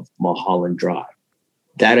of Mulholland Drive.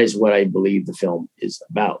 That is what I believe the film is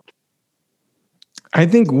about. I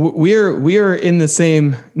think we're in the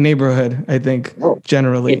same neighborhood. I think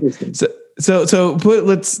generally. So there's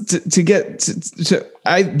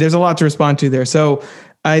a lot to respond to there. So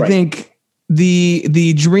I think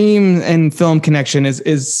the dream and film connection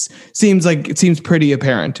seems pretty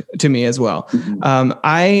apparent to me as well. Mm-hmm.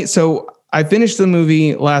 I finished the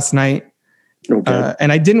movie last night. Okay.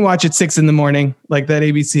 And I didn't watch it 6 a.m. like that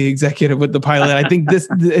ABC executive with the pilot. I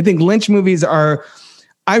think Lynch movies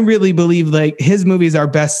I really believe like his movies are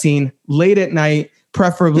best seen late at night,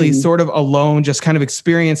 preferably sort of alone, just kind of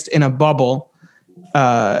experienced in a bubble,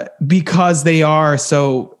 because they are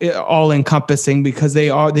so all encompassing, because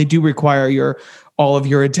they do require all of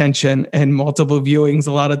your attention and multiple viewings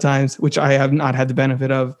a lot of times, which I have not had the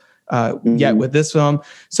benefit of yet with this film.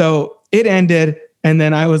 So it ended. And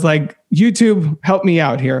then I was like, YouTube, help me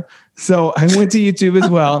out here. So I went to YouTube as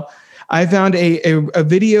well. I found a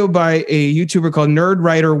video by a YouTuber called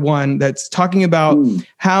Nerdwriter1 that's talking about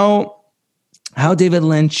how David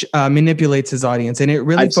Lynch manipulates his audience. And it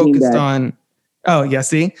really focused on, and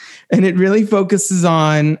it really focuses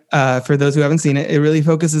on, for those who haven't seen it, it really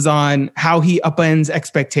focuses on how he upends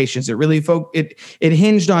expectations. It really it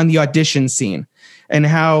hinged on the audition scene and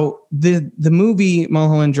how the movie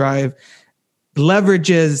Mulholland Drive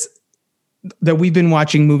leverages that we've been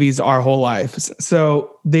watching movies our whole life.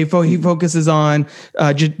 So he focuses on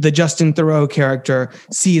the Justin Theroux character,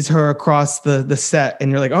 sees her across the set, and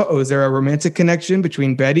you're like, oh, is there a romantic connection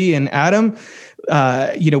between Betty and Adam?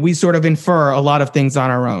 We sort of infer a lot of things on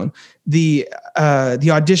our own. The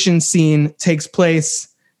audition scene takes place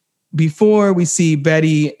before we see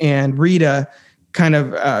Betty and Rita kind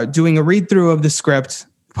of doing a read through of the script,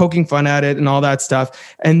 poking fun at it and all that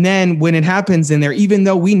stuff. And then when it happens in there, even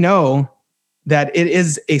though we know that it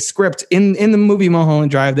is a script in the movie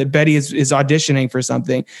Mulholland Drive, that Betty is auditioning for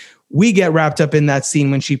something, we get wrapped up in that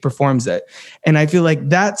scene when she performs it. And I feel like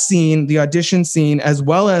that scene, the audition scene, as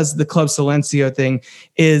well as the Club Silencio thing,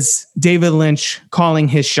 is David Lynch calling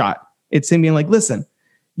his shot. It's him being like, listen,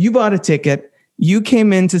 you bought a ticket. You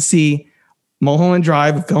came in to see Mulholland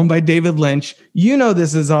Drive, a film by David Lynch. You know,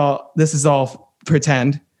 this is all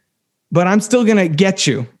pretend, but I'm still going to get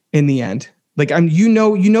you in the end. Like you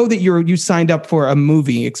know that you signed up for a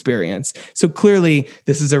movie experience. So clearly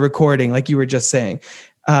this is a recording, like you were just saying.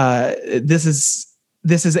 This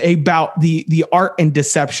is about the art and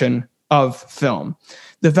deception of film.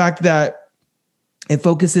 The fact that it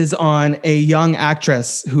focuses on a young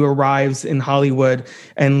actress who arrives in Hollywood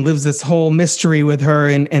and lives this whole mystery with her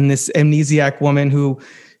and this amnesiac woman who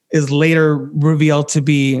is later revealed to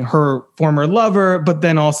be her former lover, but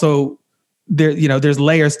then also there's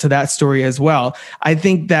layers to that story as well. I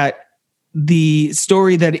think that the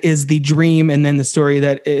story that is the dream and then the story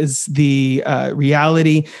that is the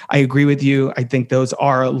reality, I agree with you. I think those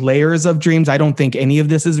are layers of dreams. I don't think any of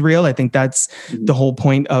this is real. I think that's the whole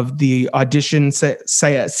point of the audition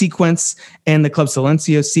sequence and the Club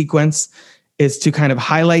Silencio sequence, is to kind of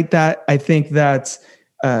highlight that. I think that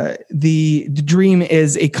the dream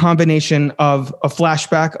is a combination of a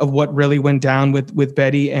flashback of what really went down with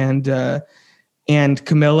Betty and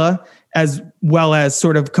Camilla, as well as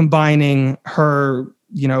sort of combining her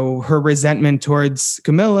resentment towards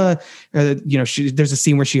Camilla. There's a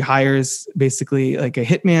scene where she hires basically like a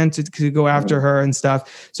hitman to go after her and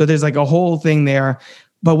stuff. So there's like a whole thing there.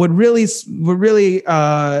 But what really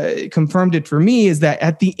confirmed it for me is that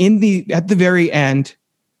at the very end,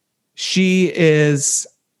 she is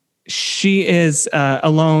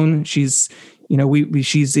alone. She's,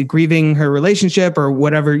 she's grieving her relationship or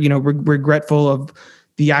whatever, regretful of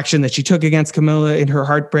the action that she took against Camilla in her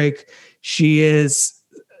heartbreak. She is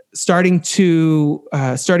starting to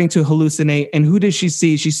hallucinate. And who does she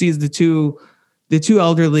see? She sees the two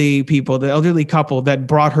elderly people, the elderly couple that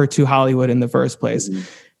brought her to Hollywood in the first place. Mm-hmm.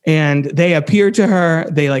 And they appear to her,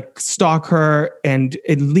 they like stalk her and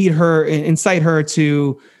lead her, incite her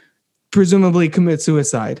to presumably commit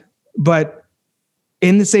suicide, but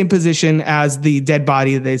in the same position as the dead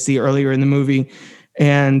body that they see earlier in the movie.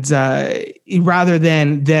 And rather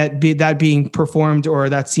than that being performed or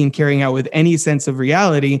that scene carrying out with any sense of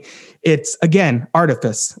reality, it's again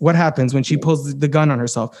artifice. What happens when she pulls the gun on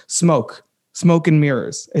herself? Smoke and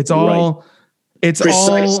mirrors. It's all. Right. It's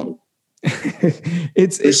precisely. All.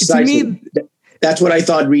 it's precisely. To me. That's what I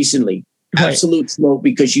thought recently. Right. Absolute smoke,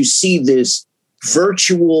 because you see this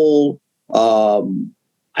virtual.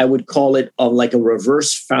 I would call it like a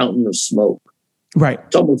reverse fountain of smoke. Right.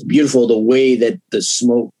 It's almost beautiful the way that the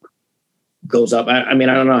smoke goes up. I mean,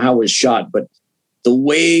 I don't know how it was shot, but the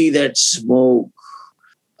way that smoke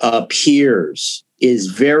appears is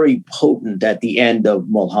very potent at the end of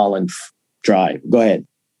Mulholland Drive. Go ahead.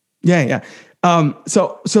 Yeah.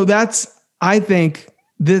 So that's, I think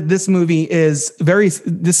this movie is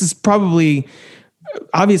this is probably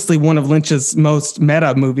obviously one of Lynch's most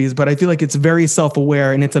meta movies, but I feel like it's very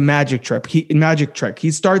self-aware and it's a magic trick.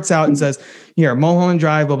 He starts out and says, here, Mulholland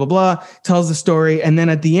Drive, blah, blah, blah, tells the story. And then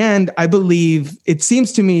at the end, I believe, it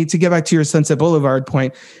seems to me, to get back to your Sunset Boulevard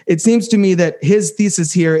point, it seems to me that his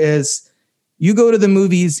thesis here is you go to the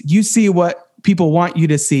movies, you see what people want you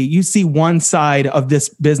to see. You see one side of this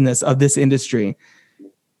business, of this industry.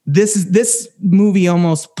 This movie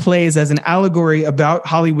almost plays as an allegory about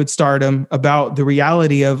Hollywood stardom, about the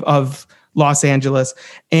reality of Los Angeles,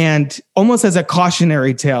 and almost as a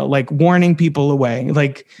cautionary tale, like warning people away.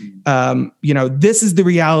 Like, this is the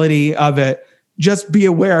reality of it. Just be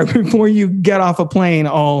aware before you get off a plane,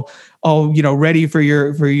 all ready for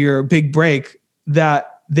your big break,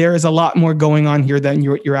 that there is a lot more going on here than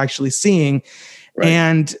you're actually seeing. Right.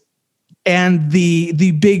 And the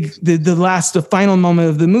final moment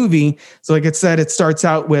of the movie. So like I said, it starts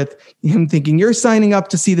out with him thinking, you're signing up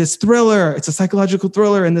to see this thriller. It's a psychological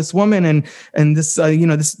thriller. And this woman and this,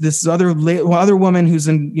 this other woman who's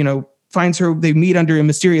finds her, they meet under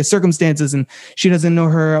mysterious circumstances and she doesn't know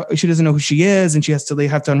who she is. And they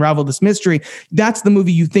have to unravel this mystery. That's the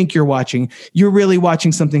movie you think you're watching. You're really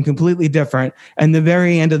watching something completely different. And the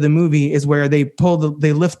very end of the movie is where they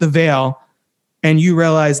lift the veil and you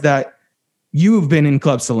realize that you've been in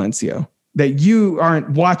Club Silencio, that you aren't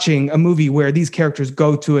watching a movie where these characters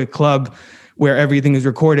go to a club where everything is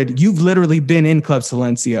recorded. You've literally been in Club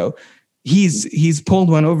Silencio. He's pulled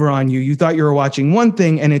one over on you. You thought you were watching one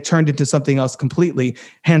thing and it turned into something else completely.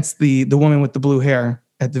 Hence the woman with the blue hair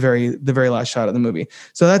at the very last shot of the movie.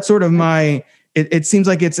 So that's sort of it seems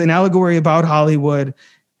like it's an allegory about Hollywood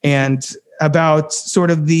and about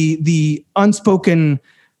sort of the unspoken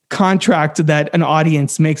contract that an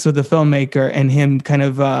audience makes with the filmmaker and him kind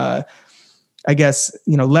of,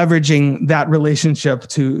 leveraging that relationship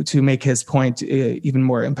to make his point even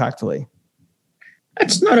more impactfully.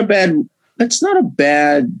 That's not a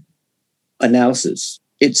bad analysis.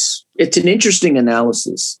 It's an interesting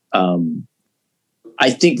analysis. I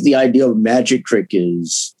think the idea of magic trick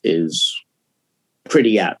is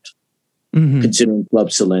pretty apt, considering Club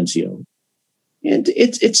Silencio, and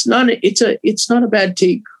it's not a bad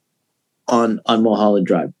take on Mulholland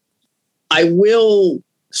Drive. I will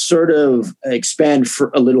sort of expand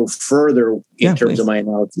a little further in terms of my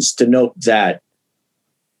analysis to note that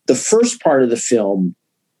the first part of the film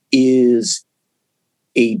is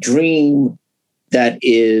a dream that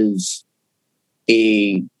is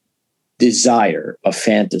a desire, a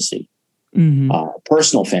fantasy,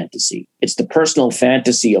 personal fantasy. It's the personal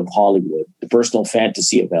fantasy of Hollywood, the personal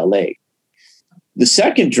fantasy of LA. The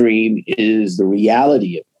second dream is the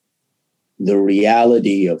reality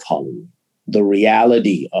of Hollywood, the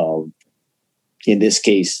reality of, in this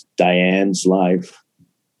case, Diane's life,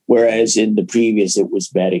 whereas in the previous it was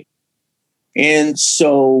Betty. And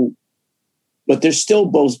so, but they're still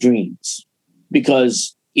both dreams,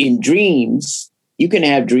 because in dreams, you can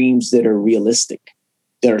have dreams that are realistic,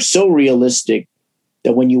 that are so realistic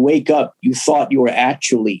that when you wake up, you thought you were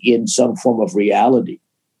actually in some form of reality,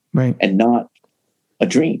 right, and not a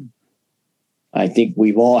dream. I think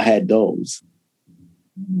we've all had those.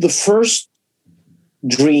 The first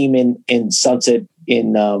dream in Sunset, I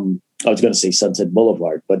was going to say Sunset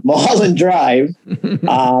Boulevard, but Mulholland Drive,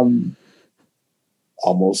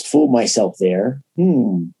 almost fooled myself there.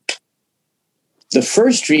 The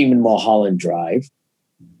first dream in Mulholland Drive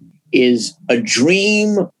is a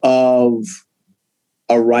dream of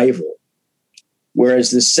arrival,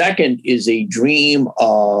 whereas the second is a dream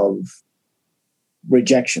of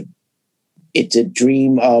rejection. It's a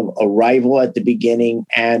dream of arrival at the beginning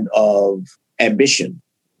and of ambition.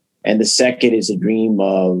 And the second is a dream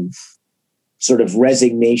of sort of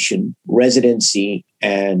resignation, residency,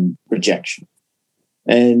 and rejection.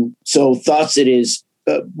 And so thoughts it is,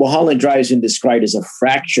 Mulholland Drive has been described as a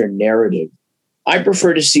fractured narrative. I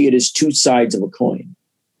prefer to see it as two sides of a coin.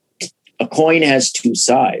 A coin has two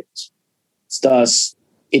sides. Thus,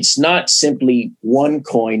 it's not simply one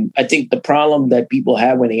coin. I think the problem that people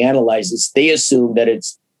have when they analyze this, they assume that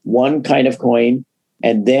it's one kind of coin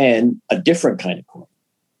and then a different kind of coin.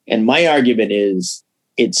 And my argument is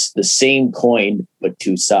it's the same coin, but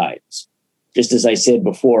two sides. Just as I said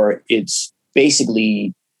before, it's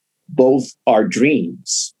basically both are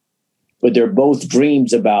dreams, but they're both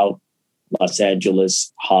dreams about Los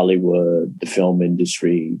Angeles, Hollywood, the film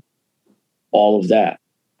industry, all of that,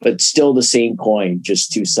 but still the same coin,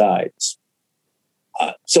 just two sides.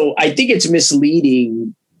 So I think it's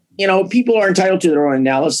misleading. You know, people are entitled to their own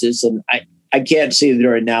analysis, and I can't say that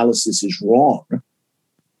their analysis is wrong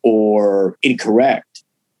or incorrect.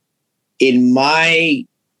 In my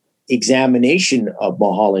examination of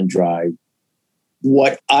Mulholland Drive,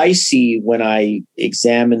 what I see when I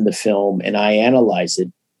examine the film and I analyze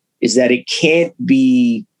it is that it can't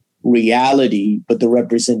be reality, but the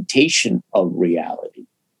representation of reality.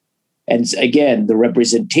 And again, the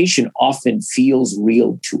representation often feels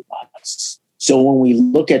real to us. So when we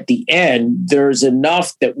look at the end, there's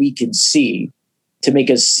enough that we can see to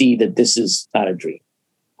make us see that this is not a dream.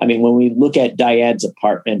 I mean, when we look at Diane's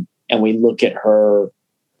apartment and we look at her,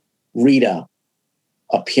 Rita,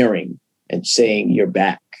 appearing and saying, "You're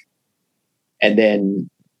back." And then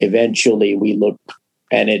eventually we look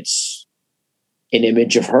and it's an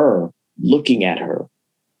image of her looking at her.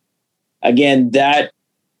 Again, that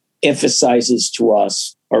emphasizes to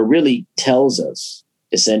us, or really tells us,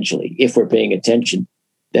 essentially, if we're paying attention,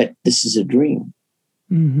 that this is a dream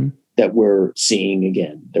that we're seeing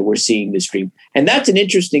again, that we're seeing this dream. And that's an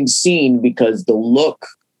interesting scene because the look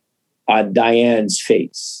on Diane's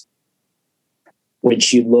face when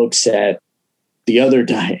she looks at the other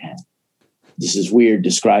Diane, this is weird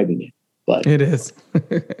describing it, but it is.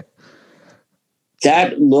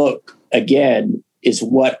 That look, again, is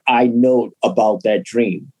what I note about that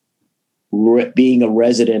dream. Being a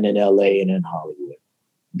resident in LA and in Hollywood,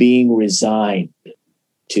 being resigned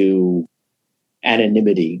to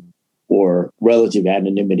anonymity or relative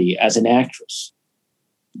anonymity as an actress,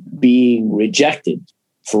 being rejected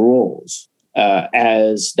for roles.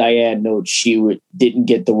 As Diane notes, she didn't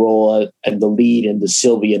get the role and the lead in the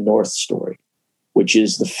Sylvia North story, which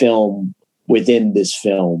is the film within this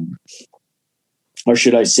film. Or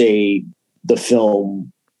should I say the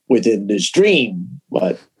film within this dream,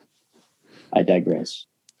 but I digress.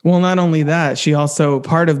 Well, not only that, she also,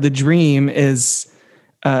 part of the dream is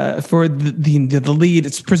for the lead,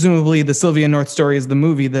 it's presumably the Sylvia North story is the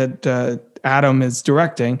movie that Adam is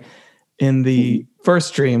directing in the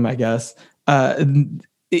first dream, I guess.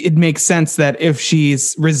 It makes sense that if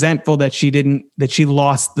she's resentful that she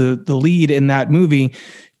lost the lead in that movie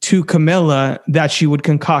to Camilla, that she would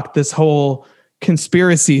concoct this whole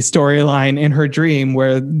conspiracy storyline in her dream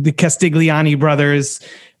where the Castigliani brothers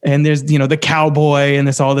and there's, the cowboy and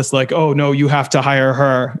there's all this like, oh no, you have to hire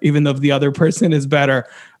her, even though the other person is better,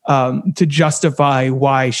 to justify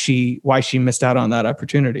why she missed out on that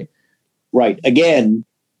opportunity. Right. Again,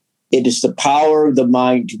 it is the power of the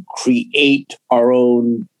mind to create our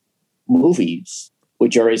own movies,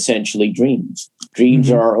 which are essentially dreams. Dreams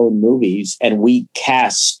are our own movies, and we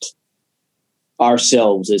cast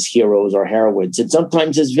ourselves as heroes or heroines, and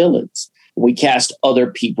sometimes as villains. We cast other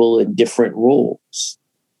people in different roles.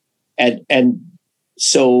 And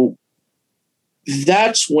so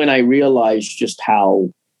that's when I realized just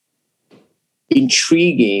how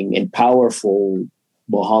intriguing and powerful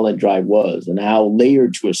Mulholland Drive was, and how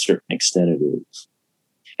layered to a certain extent it is,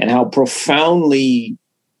 and how profoundly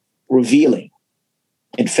revealing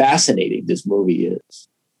and fascinating this movie is.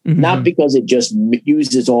 Not because it just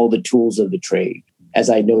uses all the tools of the trade, as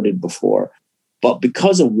I noted before, but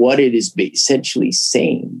because of what it is essentially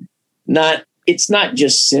saying. It's not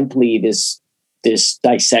just simply this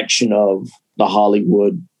dissection of the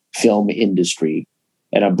Hollywood film industry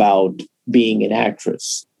and about being an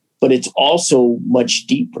actress, but it's also much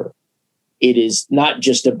deeper. It is not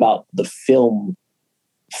just about the film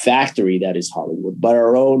factory that is Hollywood, but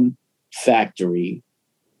our own factory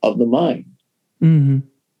of the mind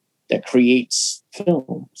that creates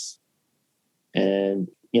films. And,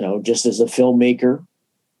 just as a filmmaker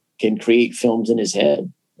can create films in his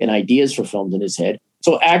head and ideas for films in his head,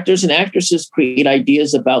 so actors and actresses create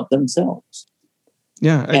ideas about themselves.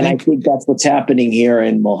 Yeah. I think that's what's happening here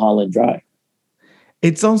in Mulholland Drive.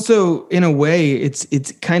 It's also, in a way,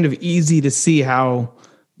 it's kind of easy to see how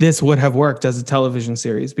this would have worked as a television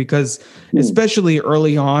series, because especially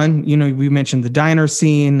early on, we mentioned the diner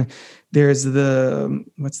scene. There's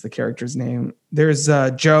what's the character's name? There's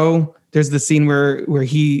Joe. There's the scene where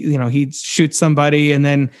he, he shoots somebody and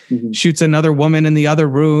then shoots another woman in the other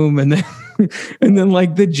room. And then, and then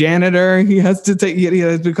like the janitor, he has to take,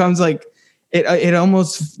 it becomes like, it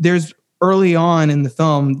almost, there's early on in the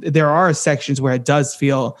film, there are sections where it does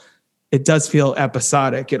feel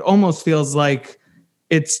episodic. It almost feels like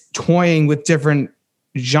it's toying with different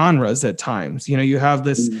genres at times. You have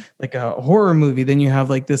this like a horror movie, then you have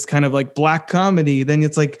like this kind of like black comedy, then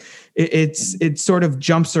it's like it sort of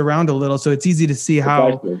jumps around a little, so it's easy to see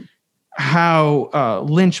how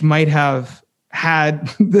Lynch might have had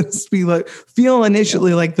this feel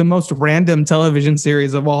initially like the most random television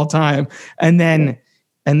series of all time, and then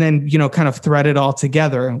kind of thread it all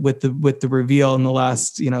together with the reveal in the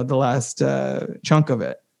last chunk of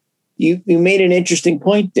it. You made an interesting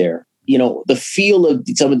point there. The feel of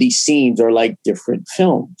some of these scenes are like different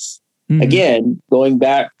films. Mm-hmm. Again, going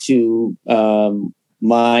back to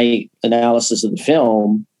my analysis of the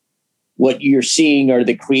film, what you're seeing are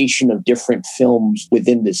the creation of different films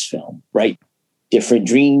within this film, right? Different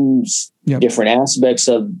dreams, different aspects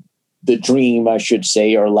of the dream, I should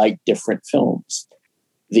say, are like different films.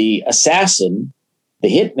 The assassin, the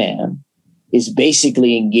hitman, is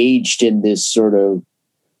basically engaged in this sort of,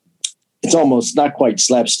 it's almost not quite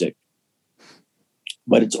slapstick,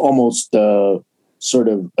 but it's almost sort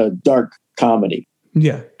of a dark comedy.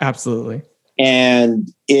 Yeah, absolutely.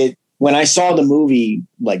 And when I saw the movie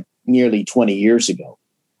like nearly 20 years ago,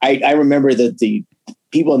 I remember that the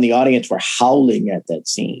people in the audience were howling at that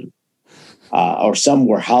scene, or some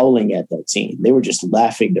were howling at that scene. They were just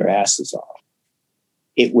laughing their asses off.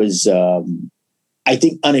 It was, I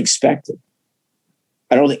think, unexpected.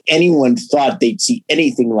 I don't think anyone thought they'd see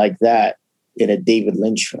anything like that in a David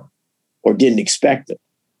Lynch film, or didn't expect it.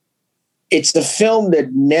 It's the film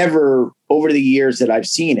that never, over the years that I've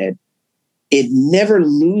seen it, it never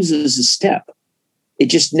loses a step. It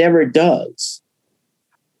just never does.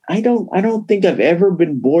 I don't think I've ever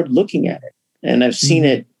been bored looking at it. And I've seen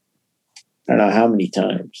it, I don't know how many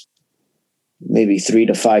times, maybe 3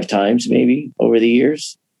 to 5 times, maybe over the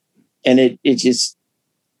years. And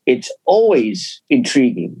it's always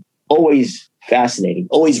intriguing, always fascinating,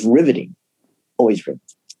 always riveting, always riveting.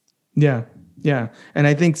 Yeah. Yeah. And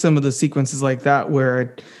I think some of the sequences like that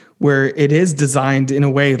where it is designed in a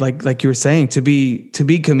way, like you were saying, to be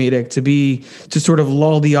comedic, to sort of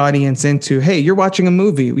lull the audience into, hey, you're watching a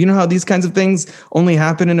movie. You know how these kinds of things only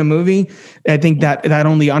happen in a movie? I think that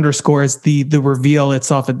only underscores the reveal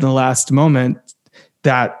itself at the last moment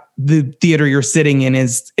that the theater you're sitting in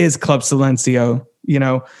is Club Silencio.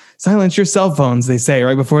 Silence your cell phones, they say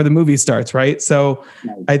right before the movie starts, right? So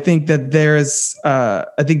I think that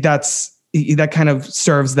that kind of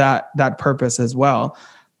serves that purpose as well.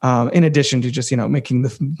 In addition to just,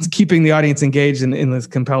 keeping the audience engaged in this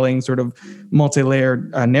compelling sort of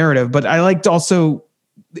multi-layered narrative. But I liked also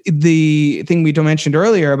the thing we mentioned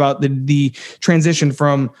earlier about the transition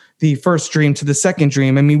from the first dream to the second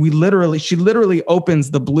dream. I mean, she literally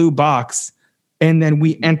opens the blue box and then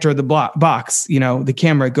we enter the box, the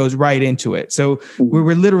camera goes right into it. So we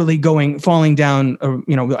were literally falling down,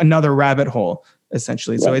 another rabbit hole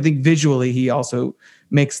essentially. Right. So I think visually he also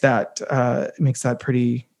makes that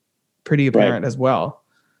pretty apparent as well.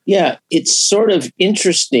 Yeah, it's sort of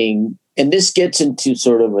interesting. And this gets into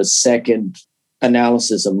sort of a second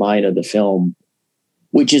analysis of mine of the film,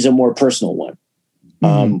 which is a more personal one.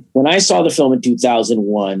 When I saw the film in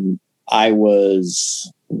 2001, I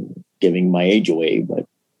was giving my age away, but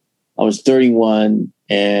I was 31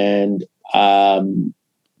 and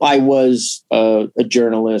I was a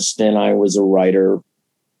journalist and I was a writer.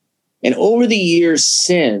 And over the years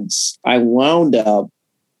since, I wound up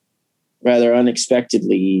rather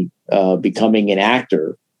unexpectedly becoming an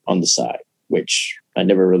actor on the side, which I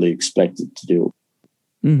never really expected to do.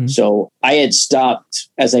 Mm-hmm. So I had stopped,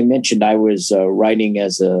 as I mentioned, I was writing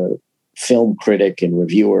as a film critic and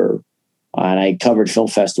reviewer, and I covered film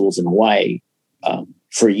festivals in Hawaii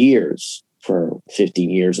for years, for 15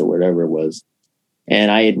 years or whatever it was.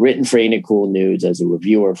 And I had written for Ain't It Cool News as a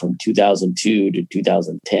reviewer from 2002 to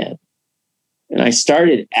 2010. And I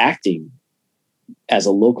started acting as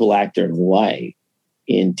a local actor in Hawaii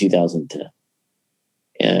in 2010.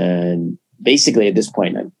 And basically at this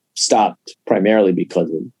point, stopped primarily because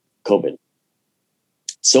of COVID.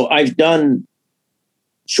 So I've done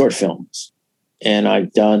short films, and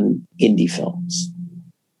I've done indie films,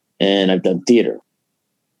 and I've done theater.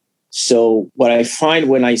 So what I find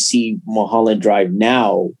when I see Mulholland Drive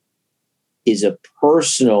now is a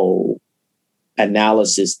personal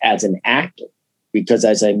analysis as an actor, because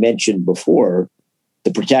as I mentioned before,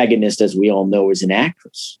 the protagonist, as we all know, is an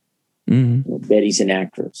actress. Mm-hmm. Betty's an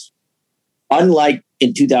actress. Unlike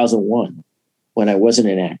in 2001, when I wasn't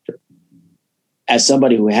an actor, as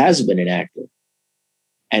somebody who has been an actor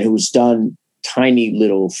and who's done tiny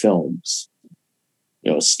little films,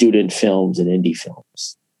 student films and indie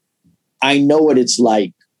films, I know what it's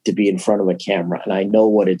like to be in front of a camera, and I know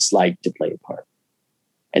what it's like to play a part.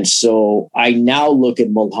 And so I now look at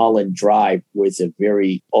Mulholland Drive with a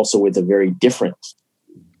very different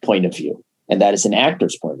point of view, and that is an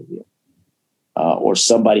actor's point of view, or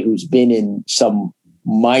somebody who's been in some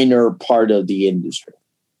minor part of the industry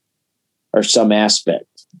or some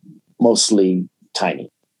aspect, mostly tiny.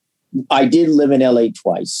 I did live in LA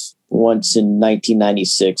twice, once in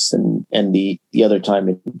 1996 and the other time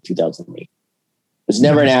in 2008. I was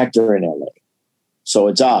never an actor in LA. So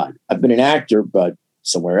it's odd. I've been an actor, but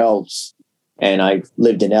somewhere else. And I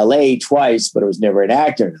lived in LA twice, but I was never an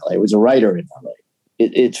actor in LA. I was a writer in LA.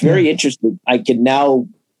 It's very interesting. I can now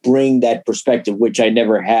bring that perspective, which I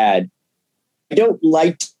never had. I don't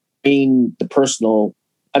like being the personal.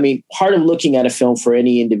 I mean, part of looking at a film for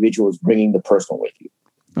any individual is bringing the personal with you.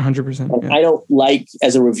 100%. Yeah. I don't like,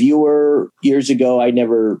 as a reviewer years ago, I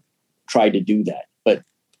never tried to do that. But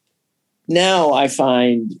now I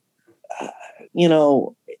find,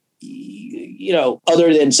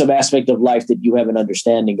 other than some aspect of life that you have an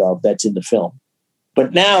understanding of that's in the film.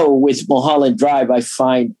 But now with Mulholland Drive, I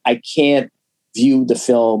find I can't view the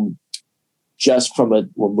film just from a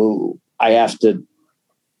remove. I have to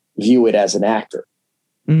view it as an actor,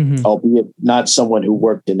 albeit not someone who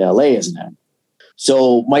worked in LA as an actor.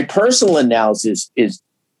 So my personal analysis is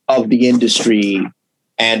of the industry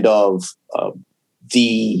and of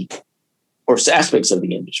aspects of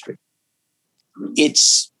the industry.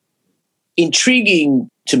 It's intriguing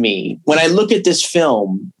to me when I look at this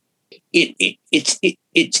film.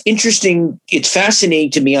 It's interesting. It's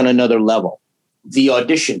fascinating to me on another level. The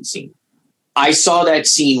audition scene. I saw that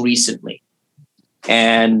scene recently,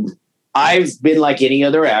 and I've been like any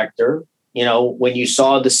other actor. When you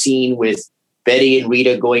saw the scene with Betty and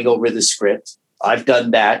Rita going over the script, I've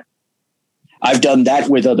done that. I've done that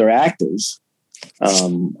with other actors. I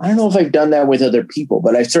don't know if I've done that with other people,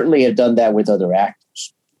 but I certainly have done that with other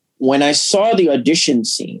actors. When I saw the audition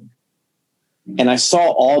scene and I saw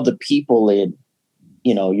all the people in,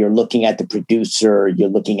 you're looking at the producer, you're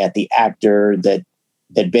looking at the actor that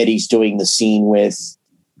Betty's doing the scene with.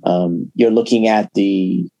 You're looking at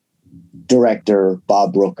the director,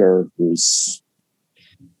 Bob Brooker, who's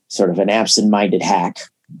sort of an absent-minded hack.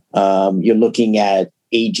 You're looking at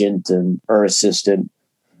agent and her assistant.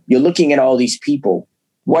 You're looking at all these people.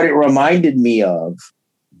 What it reminded me of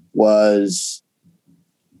was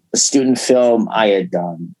a student film I had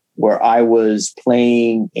done where I was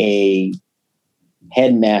playing a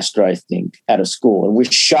headmaster, I think, at a school. And we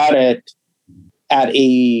shot it at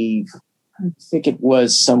I think it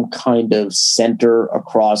was some kind of center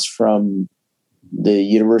across from the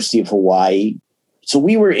University of Hawaii. So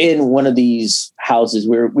we were in one of these houses.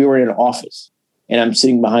 We were in an office, and I'm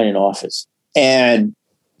sitting behind an office. And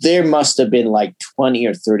there must have been like 20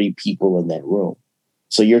 or 30 people in that room.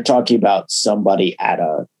 So you're talking about somebody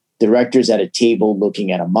director's at a table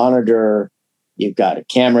looking at a monitor. You've got a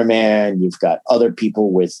cameraman. You've got other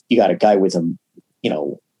people you got a guy with a,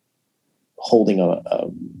 holding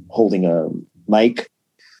a mic.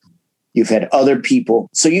 You've had other people.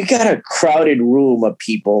 So you got a crowded room of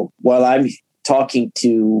people while I'm talking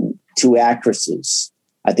to two actresses.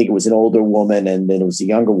 I think it was an older woman and then it was a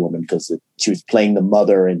younger woman because she was playing the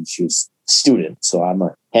mother and she was a student. So I'm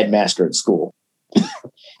a headmaster at school.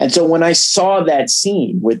 And so when I saw that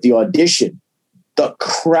scene with the audition, the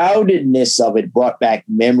crowdedness of it brought back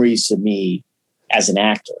memories to me as an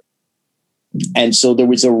actor. And so there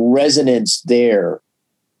was a resonance there.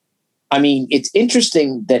 I mean, it's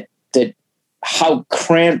interesting that how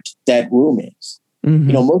cramped that room is.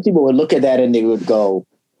 Mm-hmm. Most people would look at that and they would go,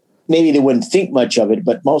 maybe they wouldn't think much of it,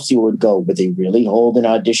 but most people would go, would they really hold an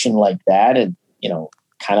audition like that? And,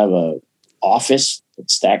 kind of a office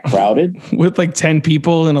that's that crowded. With like 10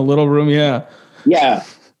 people in a little room. Yeah. Yeah.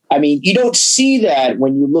 I mean, you don't see that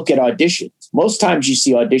when you look at auditions. Most times you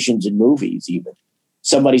see auditions in movies, even.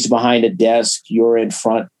 Somebody's behind a desk, you're in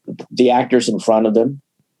front, the actor's in front of them.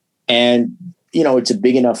 And, it's a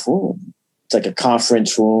big enough room. it's like a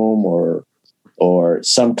conference room or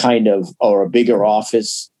some kind of, or a bigger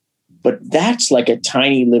office. But that's like a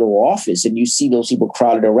tiny little office, and you see those people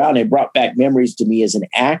crowded around. It brought back memories to me as an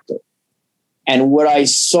actor. And what I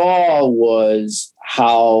saw was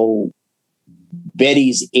how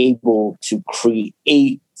Betty's able to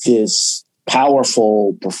create this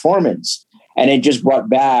powerful performance. And it just brought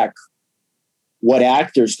back what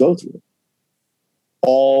actors go through.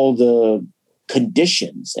 All the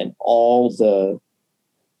conditions and all the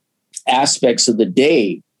aspects of the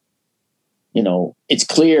day. You know, it's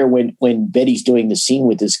clear when Betty's doing the scene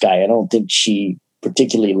with this guy, I don't think she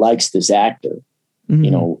particularly likes this actor, Mm-hmm.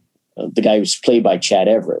 you know, the guy who's played by Chad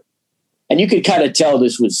Everett. And you could kind of tell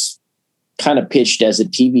this was kind of pitched as a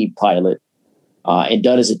TV pilot and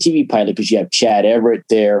done as a TV pilot, because you have Chad Everett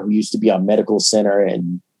there, who used to be on Medical Center.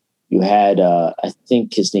 And you had, I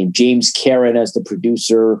think his name, James Karen, as the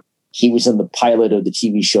producer. He was in the pilot of the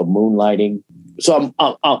TV show Moonlighting. So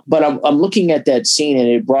I'm looking at that scene, and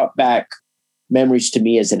it brought back memories to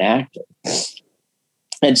me as an actor.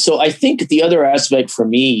 And so I think the other aspect for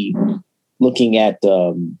me looking at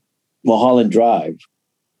Mulholland Drive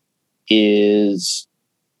is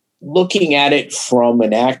looking at it from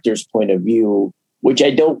an actor's point of view, which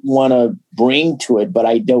I don't want to bring to it, but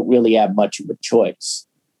I don't really have much of a choice.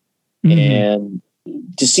 Mm-hmm. And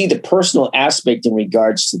to see the personal aspect in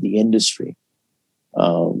regards to the industry.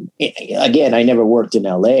 Again, I never worked in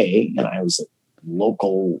LA, and I was a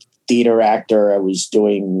local theater actor. I was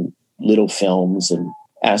doing little films and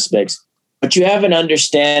aspects, but you have an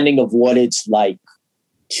understanding of what it's like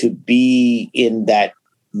to be in that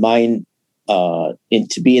mind, and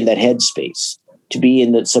to be in that headspace, to be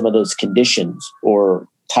in some of those conditions or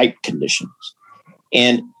type conditions.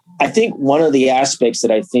 And I think one of the aspects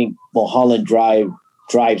that I think Mulholland Drive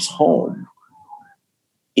drives home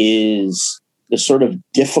is the sort of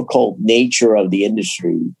difficult nature of the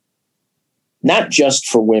industry, not just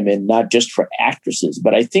for women, not just for actresses,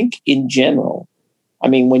 but I think in general. I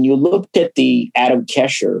mean, when you look at the Adam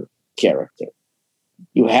Kesher character,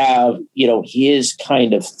 you have, you know, his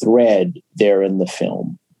kind of thread there in the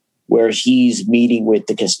film where he's meeting with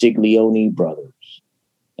the Castiglione brothers,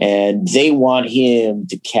 and they want him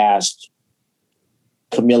to cast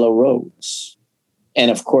Camilla Rhodes. And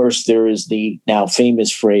of course, there is the now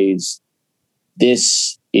famous phrase,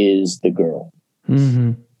 "This is the girl."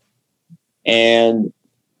 Mm-hmm. And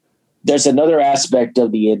there's another aspect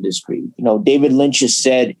of the industry. You know, David Lynch has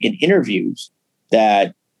said in interviews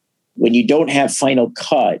that when you don't have final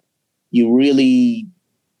cut, you really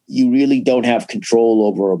don't have control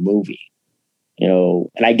over a movie. You know,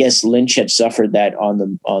 and I guess Lynch had suffered that on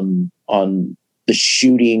the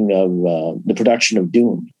shooting of the production of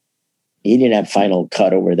Dune. He didn't have final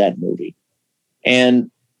cut over that movie. And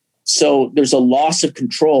so there's a loss of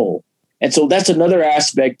control. And so that's another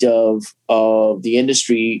aspect of the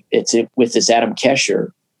industry. It's with this Adam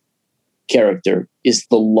Kesher character, is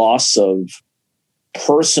the loss of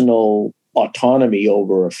personal autonomy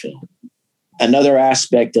over a film. Another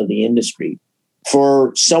aspect of the industry.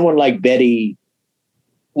 For someone like Betty,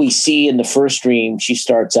 we see in the first dream, she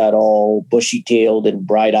starts out all bushy-tailed and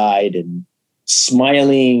bright-eyed and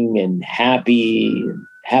smiling and happy-go-lucky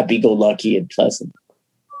and pleasant.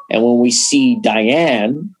 And when we see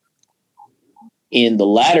Diane in the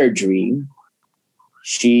latter dream,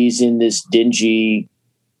 she's in this dingy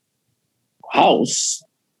house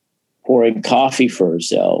pouring coffee for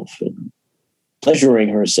herself and pleasuring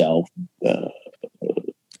herself.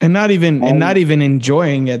 And not even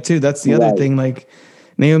enjoying it too. That's the other thing. Like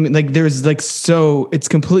Naomi, like there's like, so it's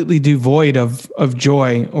completely devoid of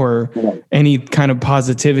joy or any kind of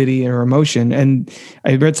positivity or emotion. And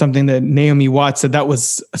I read something that Naomi Watts said that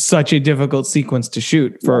was such a difficult sequence to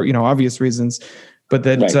shoot for, you know, obvious reasons, but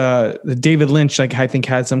that David Lynch, like I think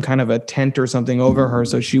had some kind of a tent or something over her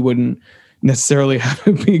so she wouldn't necessarily have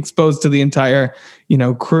to be exposed to the entire, you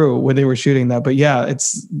know, crew when they were shooting that. But yeah,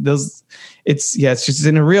 it's just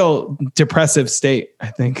in a real depressive state, I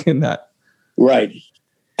think, in that. Right.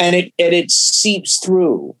 And it seeps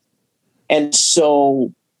through. And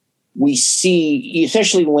so we see,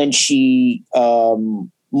 especially when she,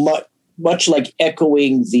 much like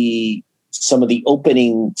echoing some of the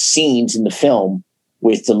opening scenes in the film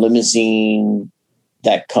with the limousine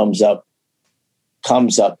that comes up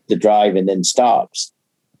the drive and then stops.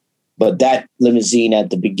 But that limousine at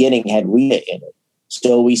the beginning had Rita in it.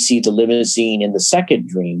 So we see the limousine in the second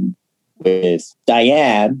dream with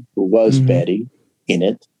Diane, who was Betty, in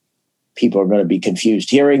it. People are going to be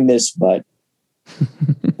confused hearing this, but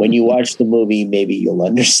when you watch the movie, maybe you'll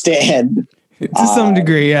understand. To some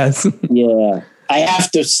degree, yes. Yeah. I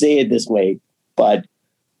have to say it this way, but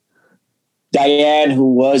Diane,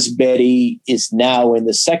 who was Betty, is now in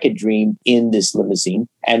the second dream in this limousine.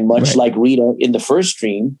 And much like Rita in the first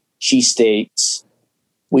dream, she states,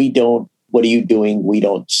 what are you doing? We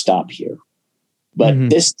don't stop here. But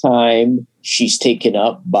this time she's taken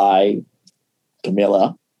up by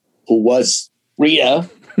Camilla, who was Rita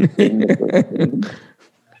in the first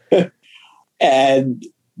dream, and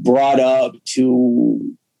brought up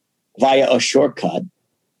via a shortcut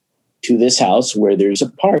to this house where there's a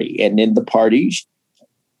party. And in the party,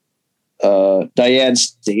 Diane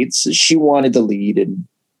states she wanted the lead in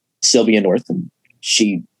Sylvia North, and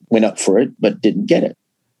she went up for it, but didn't get it.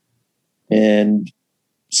 And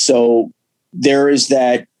so there is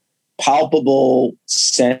that palpable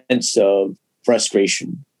sense of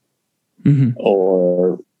frustration.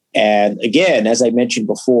 And again, as I mentioned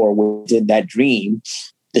before, within that dream,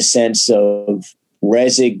 the sense of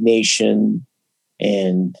resignation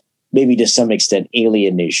and maybe to some extent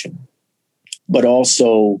alienation, but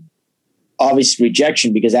also obvious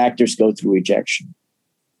rejection, because actors go through rejection.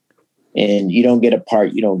 And you don't get a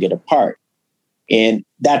part, you don't get a part. And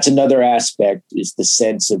that's another aspect, is the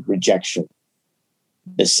sense of rejection,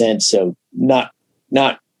 the sense of not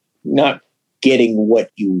getting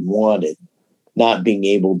what you wanted, not being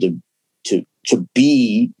able to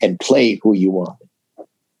be and play who you wanted.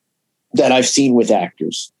 That I've seen with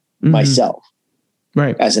actors myself.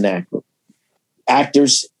 Right. As an actor,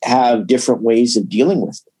 actors have different ways of dealing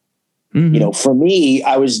with it. For me,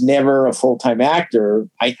 I was never a full-time actor.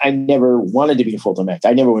 I never wanted to be a full-time actor.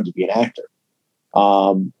 I never wanted to be an actor.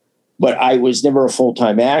 But I was never a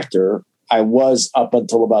full-time actor. I was, up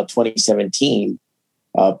until about 2017,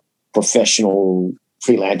 a professional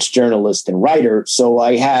freelance journalist and writer. So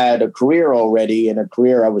I had a career already, and a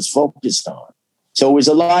career I was focused on. So it was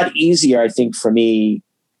a lot easier, I think, for me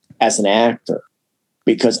as an actor,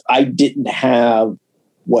 because I didn't have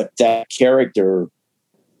what that character,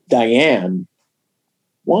 Diane,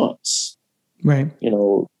 wants. Right.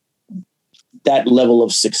 That level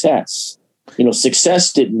of success.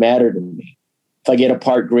 Success didn't matter to me. If I get a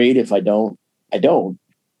part, great. If I don't, I don't.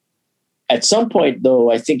 At some point,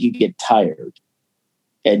 though, I think you get tired.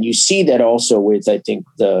 And you see that also with, I think,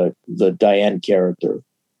 the Diane character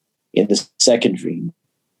in the second dream.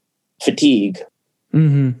 Fatigue.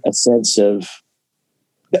 A sense of,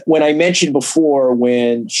 when I mentioned before,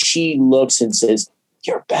 when she looks and says,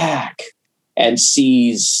 "You're back," and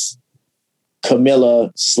sees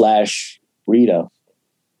Camilla / Rita,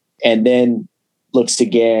 and then looks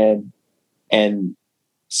again and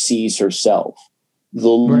sees herself. The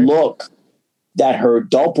look that her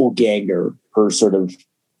doppelganger, her sort of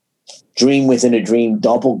dream within a dream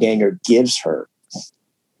doppelganger gives her,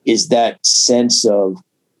 is that sense of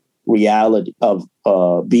reality, of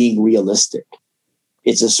being realistic.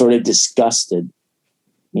 It's a sort of disgusted,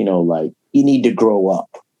 like, you need to grow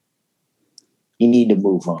up. You need to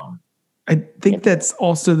move on. I think that's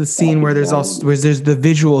also the scene where there's the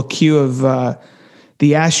visual cue of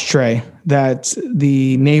the ashtray that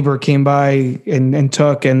the neighbor came by and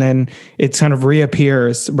took, and then it kind of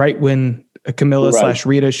reappears right when Camilla /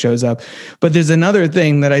 Rita shows up. But there's another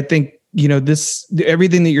thing that I think,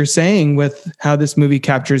 everything that you're saying with how this movie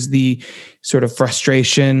captures the sort of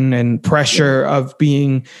frustration and pressure of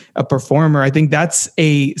being a performer. I think that's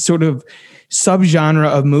a sort of subgenre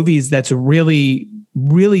of movies that's really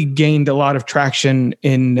gained a lot of traction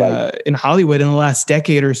in Hollywood in the last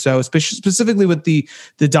decade or so, specifically with the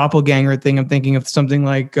doppelganger thing. I'm thinking of something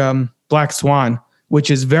like Black Swan, which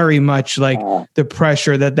is very much like the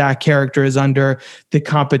pressure that character is under, the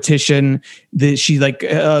competition that she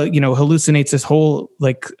hallucinates this whole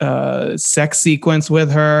sex sequence with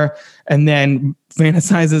her, and then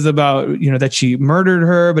fantasizes about, that she murdered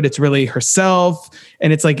her, but it's really herself.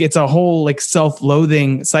 And it's a whole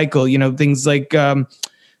self-loathing cycle, things like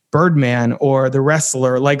Birdman or The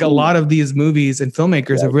Wrestler. Like a lot of these movies and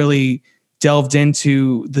filmmakers have really delved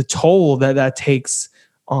into the toll that takes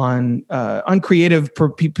on creative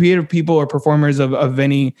people or performers of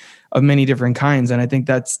many different kinds. And I think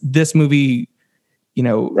that's this movie,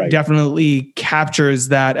 definitely captures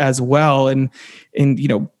that as well. And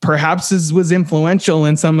perhaps was influential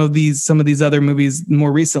in some of these other movies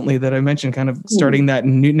more recently that I mentioned, kind of starting that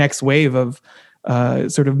new next wave of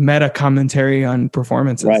sort of meta commentary on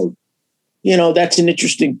performances. Right. That's an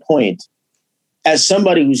interesting point. As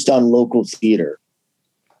somebody who's done local theater,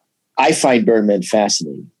 I find Birdman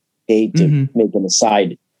fascinating. Hate to make an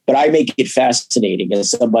aside, but I make it fascinating as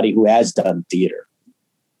somebody who has done theater.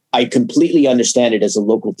 I completely understand it as a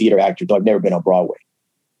local theater actor, though I've never been on Broadway.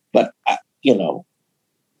 But,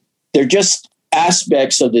 they're just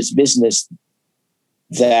aspects of this business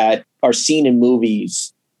that are seen in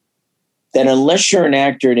movies that unless you're an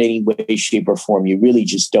actor in any way, shape, or form, you really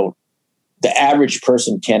just don't. The average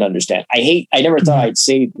person can't understand. I never thought I'd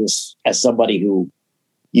say this as somebody who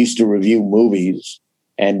used to review movies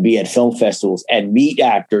and be at film festivals and meet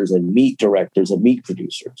actors and meet directors and meet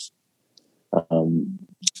producers.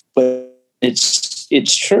 But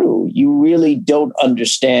it's true. You really don't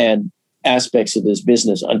understand aspects of this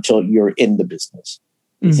business until you're in the business.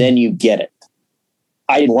 Mm-hmm. Then you get it.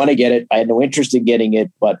 I didn't want to get it. I had no interest in getting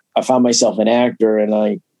it, but I found myself an actor, and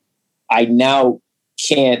I now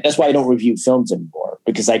can't. That's why I don't review films anymore,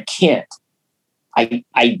 because I can't.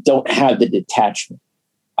 I don't have the detachment.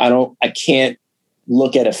 I can't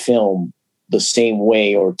look at a film the same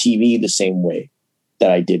way or TV the same way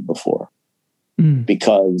that I did before,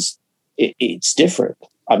 because it's different.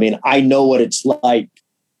 I mean, I know what it's like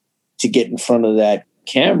to get in front of that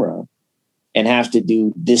camera and have to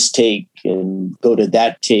do this take and go to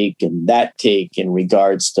that take and that take in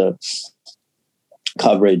regards to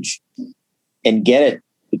coverage and get it,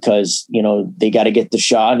 because, you know, they got to get the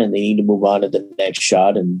shot and they need to move on to the next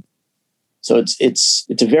shot. And so it's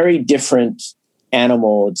a very different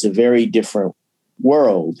animal. It's a very different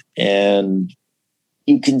world. And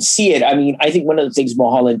you can see it. I mean, I think one of the things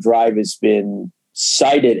Mulholland Drive has been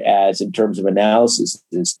cited as in terms of analysis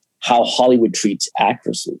is how Hollywood treats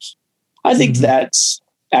actresses. I think that's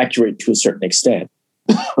accurate to a certain extent.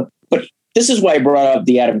 But this is why I brought up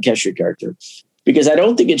the Adam Kesher character, because I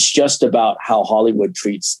don't think it's just about how Hollywood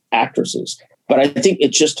treats actresses, but I think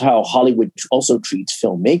it's just how Hollywood also treats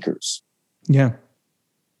filmmakers. Yeah.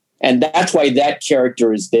 And that's why that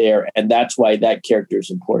character is there, and that's why that character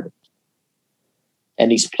is important.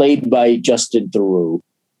 And he's played by Justin Theroux,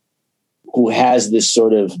 who has this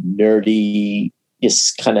sort of nerdy,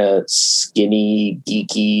 this kind of skinny,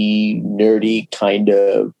 geeky, nerdy kind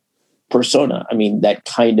of persona. I mean, that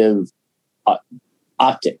kind of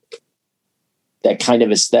optic, that kind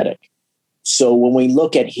of aesthetic. So when we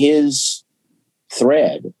look at his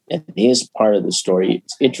thread and his part of the story,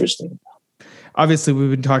 it's interesting. Obviously,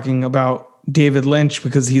 we've been talking about David Lynch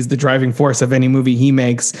because he's the driving force of any movie he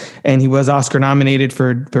makes. And he was Oscar nominated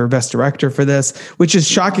for Best Director for this, which is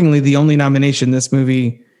shockingly the only nomination this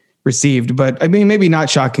movie received. But I mean, maybe not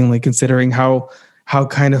shockingly, considering how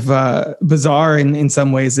kind of bizarre in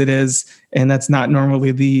some ways it is. And that's not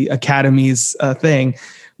normally the Academy's thing.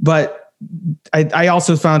 But I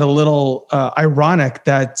also found a little ironic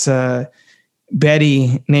that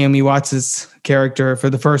Betty, Naomi Watts' character, for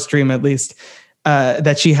the first Dream at least,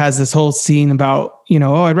 that she has this whole scene about, you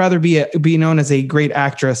know, I'd rather be known as a great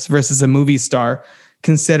actress versus a movie star,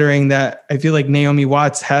 considering that I feel like Naomi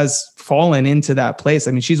Watts has fallen into that place.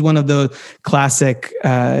 I mean, she's one of the classic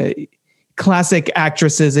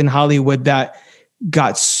actresses in Hollywood that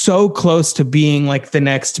got so close to being like the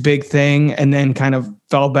next big thing and then kind of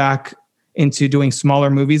fell back into doing smaller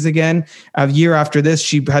movies again. A year after this,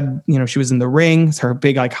 she had, you know, she was in The Ring, her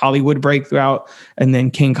big like Hollywood breakthrough, and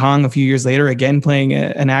then King Kong a few years later, again playing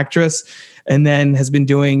an actress, and then has been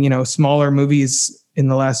doing, you know, smaller movies in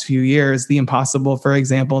the last few years, The Impossible, for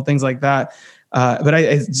example, things like that. But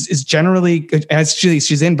it's generally, actually,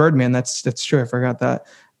 she's in Birdman. That's true. I forgot that.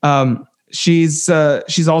 She's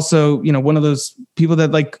also, you know, one of those people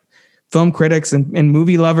that like film critics and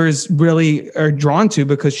movie lovers really are drawn to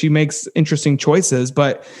because she makes interesting choices,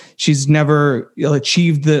 but she's never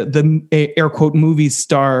achieved the air quote movie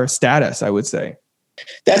star status, I would say.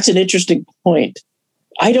 That's an interesting point.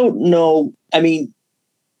 I don't know. I mean,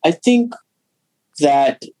 I think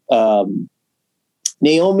that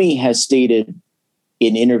Naomi has stated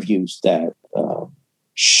in interviews that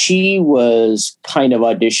she was kind of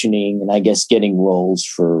auditioning and I guess getting roles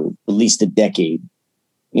for at least a decade,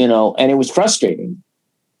 you know, and it was frustrating.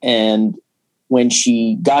 And when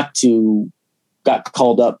she got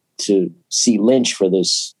called up to see Lynch for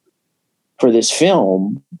this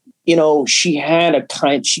film, you know, she got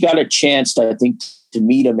a chance to, I think, to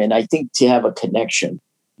meet him and I think to have a connection.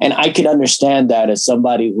 And I could understand that as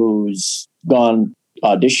somebody who's gone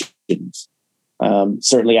auditions.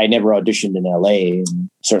 Certainly I never auditioned in LA and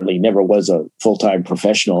certainly never was a full-time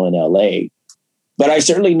professional in LA, but I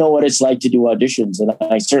certainly know what it's like to do auditions. And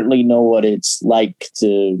I certainly know what it's like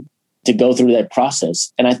to go through that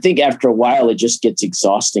process. And I think after a while, it just gets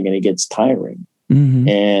exhausting and it gets tiring. Mm-hmm.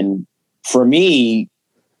 And for me,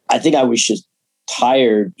 I think I was just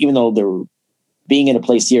tired, even though being in a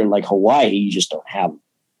place here like Hawaii, you just don't have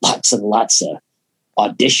lots and lots of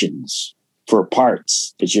auditions for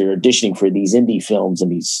parts because you're auditioning for these indie films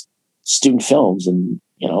and these student films. And,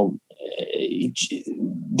 you know,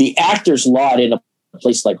 the actor's lot in a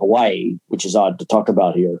place like Hawaii, which is odd to talk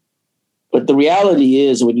about here, But the reality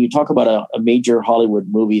is, when you talk about a major Hollywood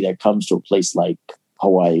movie that comes to a place like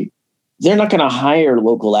Hawaii, they're not going to hire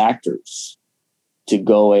local actors to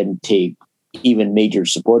go and take even major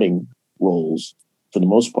supporting roles for the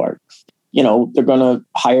most part. You know, they're going to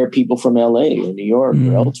hire people from LA or New York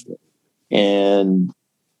or elsewhere. And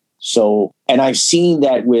so, and I've seen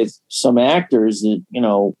that with some actors that, you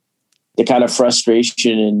know, the kind of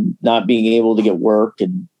frustration and not being able to get work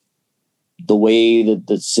and the way that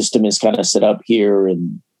the system is kind of set up here.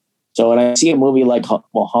 And so when I see a movie like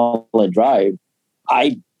Mulholland Drive,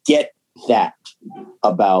 I get that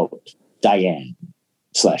about Diane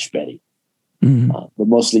 / Betty, but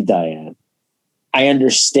mostly Diane. I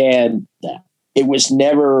understand that. It was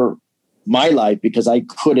never my life because I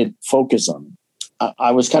couldn't focus on it.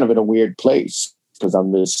 I was kind of in a weird place because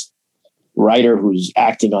I'm this writer who's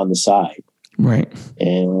acting on the side. Right.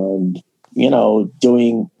 And, you know,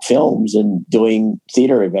 doing films and doing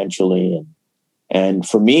theater eventually. And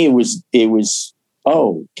for me, it was,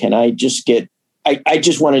 oh, can I just get, I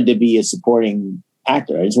just wanted to be a supporting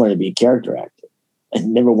actor. I just wanted to be a character actor. I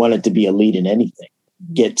never wanted to be a lead in anything.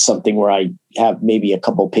 Get something where I have maybe a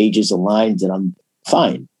couple pages of lines and I'm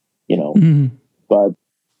fine, you know. But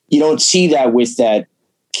you don't see that with that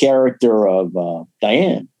character of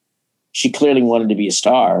Diane. She clearly wanted to be a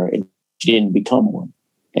star and she didn't become one.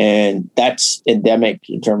 And that's endemic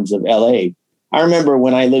in terms of LA. I remember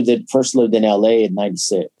when I first lived in LA in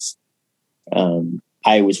 96,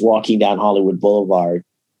 I was walking down Hollywood Boulevard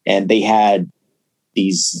and they had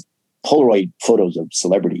these Polaroid photos of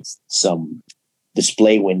celebrities, some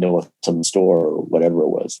display window of some store or whatever it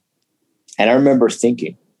was. And I remember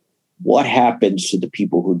thinking, what happens to the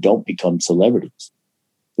people who don't become celebrities,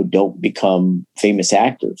 who don't become famous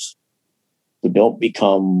actors, who don't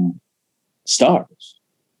become stars,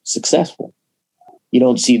 successful? You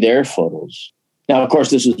don't see their photos. Now, of course,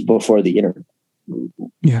 this was before the internet.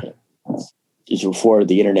 Yeah. Just before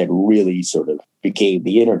the internet really sort of became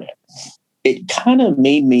the internet. It kind of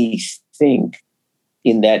made me think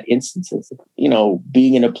in that instance, you know,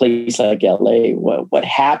 being in a place like LA, what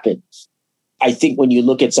happens? I think when you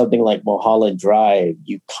look at something like Mulholland Drive,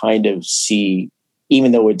 you kind of see,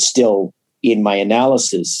 even though it's still in my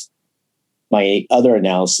analysis, my other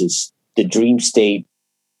analysis, the dream state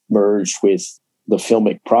merged with the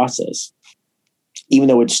filmic process. Even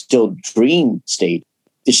though it's still dream state,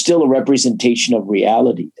 there's still a representation of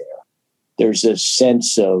reality there. There's a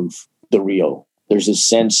sense of the real. There's a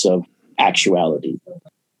sense of actuality.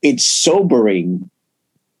 It's sobering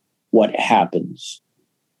what happens.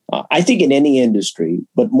 I think in any industry,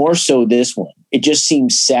 but more so this one, it just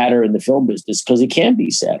seems sadder in the film business because it can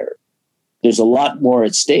be sadder. There's a lot more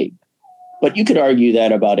at stake. But you could argue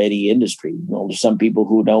that about any industry. You know, there's some people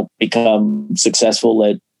who don't become successful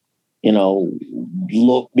at, you know,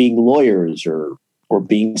 being lawyers or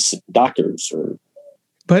being doctors or.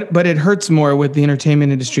 But it hurts more with the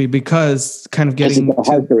entertainment industry because kind of getting the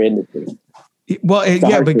harsher industry. Well,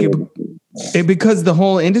 because the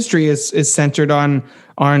whole industry is centered on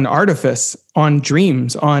artifice, on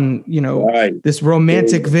dreams, on, you know, this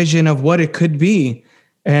romantic vision of what it could be.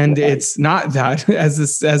 And it's not that as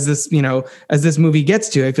this movie gets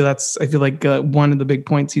to. I feel like one of the big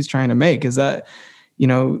points he's trying to make is that, you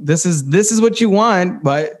know, this is what you want,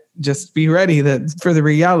 but just be ready that for the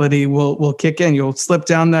reality will kick in. You'll slip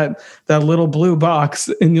down that little blue box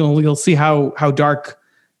and you'll see how dark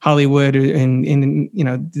Hollywood and you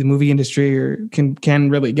know, the movie industry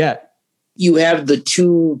can really get. You have the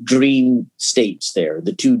two dream states there,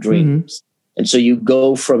 the two dreams. Mm-hmm. And so you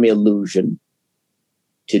go from illusion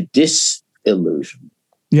to disillusion.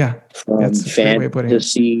 Yeah. From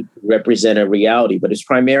fantasy to represent a reality, but it's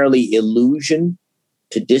primarily illusion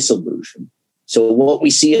to disillusion. So what we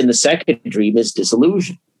see in the second dream is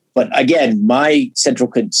disillusion. But again, my central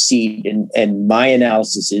conceit and my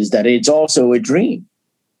analysis is that it's also a dream.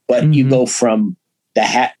 But you go from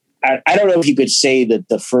I don't know if you could say that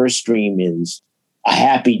the first dream is a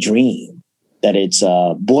happy dream, that it's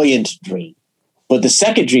a buoyant dream. But the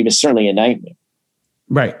second dream is certainly a nightmare.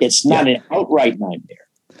 Right. It's not an outright nightmare.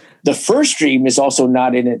 The first dream is also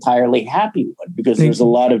not an entirely happy one because there's a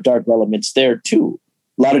lot of dark elements there too.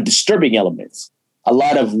 A lot of disturbing elements. A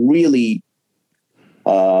lot of really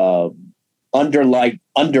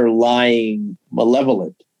underlying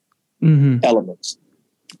malevolent elements.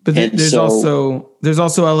 But there's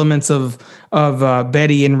also elements of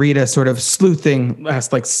Betty and Rita sort of sleuthing,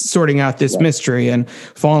 like sorting out this mystery and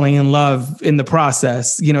falling in love in the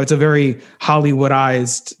process. You know, it's a very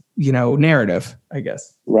Hollywoodized, you know, narrative, I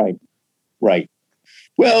guess. Right.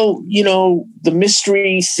 Well, you know, the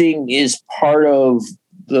mystery thing is part of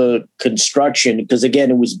the construction, because again,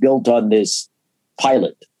 it was built on this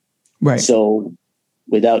pilot. Right. So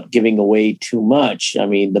without giving away too much, I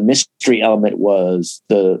mean, the mystery element was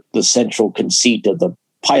the central conceit of the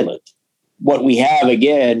pilot. What we have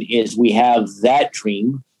again is we have that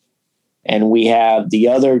dream and we have the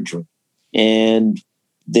other dream. And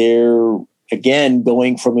they're, again,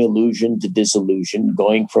 going from illusion to disillusion,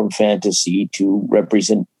 going from fantasy to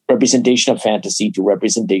representation of fantasy to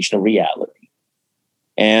representation of reality.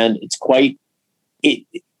 And it's quite...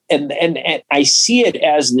 And I see it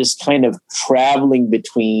as this kind of traveling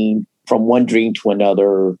between from one dream to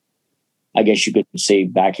another. I guess you could say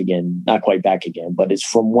back again, not quite back again, but it's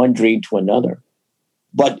from one dream to another.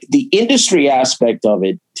 But the industry aspect of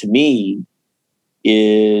it, to me,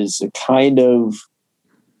 is a kind of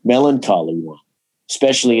melancholy one,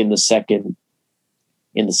 especially in the second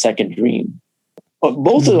dream. But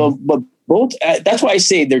both of them, that's why I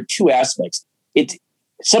say there are two aspects.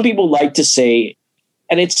 Some people like to say,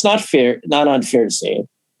 and it's not unfair to say it,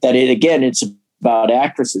 that it's about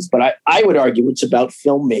actresses, but I would argue it's about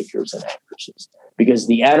filmmakers and actresses, because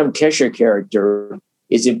the Adam Kesher character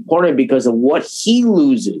is important because of what he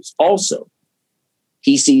loses also.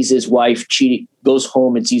 He sees his wife cheating, goes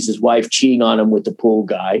home and sees his wife cheating on him with the pool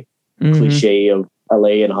guy, cliche of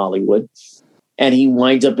LA and Hollywood. And he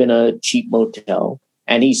winds up in a cheap motel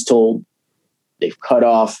and he's told they've cut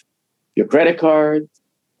off your credit card,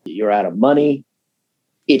 you're out of money.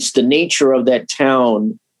 It's the nature of that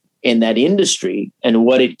town and that industry and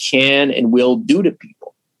what it can and will do to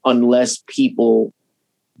people unless people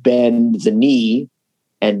bend the knee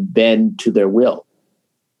and bend to their will.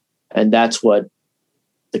 And that's what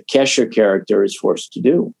the Kesher character is forced to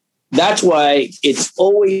do. That's why it's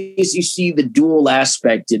always, you see the dual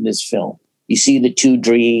aspect in this film. You see the two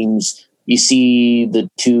dreams, you see the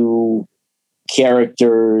two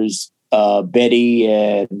characters, Betty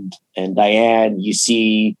and Diane, you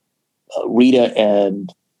see Rita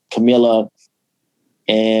and Camilla,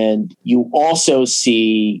 and you also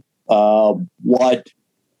see what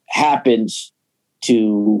happens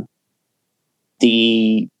to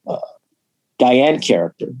the Diane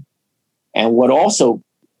character and what also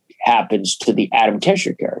happens to the Adam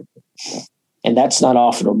Kesher character. And that's not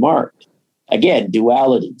often remarked. Again,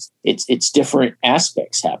 dualities. It's different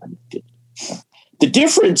aspects happening. The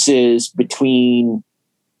difference is between,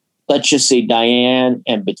 let's just say, Diane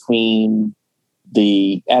and between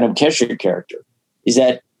the Adam Kesher character is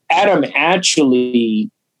that Adam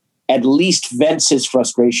actually at least vents his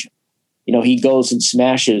frustration. You know, he goes and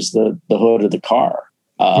smashes the hood of the car,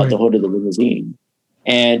 the hood of the limousine.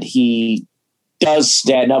 And he does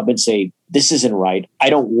stand up and say, this isn't right. I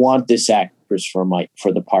don't want this actress for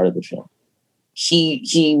the part of the film.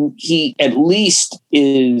 He at least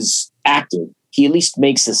is active. He at least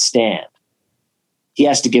makes a stand. He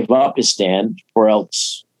has to give up his stand or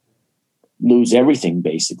else lose everything,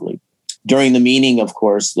 basically. During the meeting, of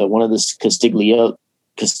course, one of the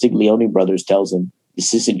Castiglione brothers tells him,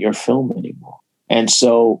 this isn't your film anymore. And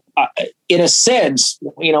so, in a sense,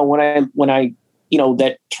 you know, when I, you know,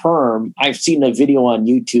 that term, I've seen a video on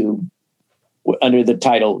YouTube under the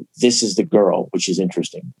title, This is the Girl, which is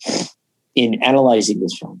interesting, in analyzing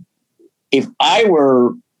this film. If I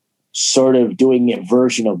were sort of doing a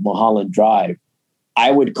version of Mulholland Drive,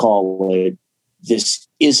 I would call it, This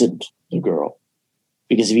Isn't the Girl.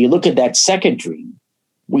 Because if you look at that second dream,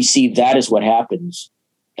 we see that is what happens,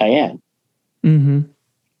 Diane. Mm-hmm.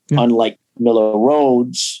 Yeah. Unlike Miller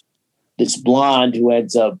Rhodes, this blonde who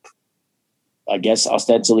ends up, I guess,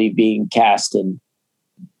 ostensibly being cast in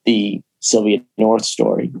the Sylvia North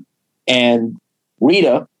story. And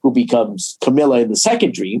Rita, who becomes Camilla in the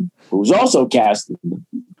second dream, who's also cast in the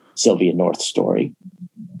Sylvia North story.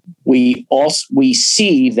 We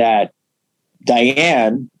see that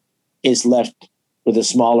Diane is left with a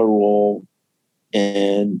smaller role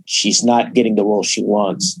and she's not getting the role she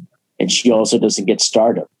wants. And she also doesn't get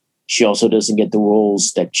stardom. She also doesn't get the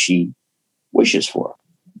roles that she wishes for.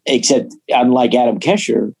 Except, unlike Adam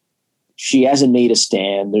Kesher, she hasn't made a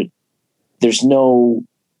stand. There's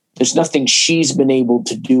nothing she's been able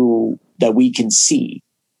to do that we can see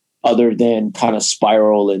other than kind of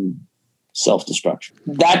spiral and self-destruction.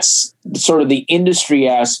 That's sort of the industry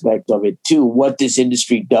aspect of it too, what this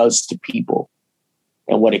industry does to people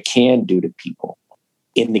and what it can do to people.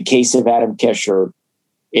 In the case of Adam Kesher,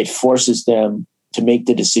 it forces them to make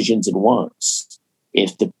the decisions it wants.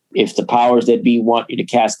 If the powers that be want you to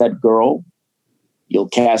cast that girl, you'll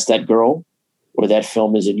cast that girl, or that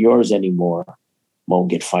film isn't yours anymore. Won't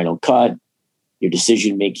get final cut. Your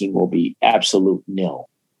decision making will be absolute nil.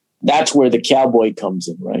 That's where the cowboy comes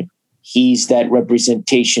in, right? He's that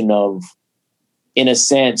representation of in a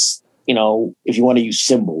sense, if you want to use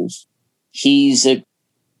symbols, he's a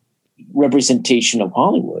representation of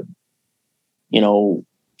Hollywood.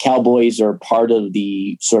 Cowboys are part of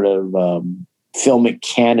the sort of filmic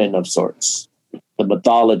canon of sorts, the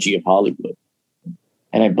mythology of Hollywood.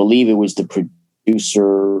 And I believe it was the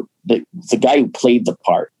producer, the guy who played the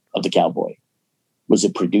part of the cowboy was a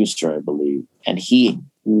producer, I believe. And he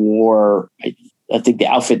wore, I think the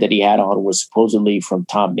outfit that he had on was supposedly from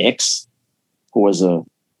Tom Mix, who was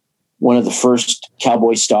one of the first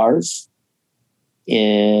cowboy stars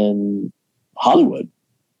in Hollywood,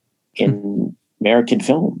 in American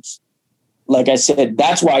films. Like I said,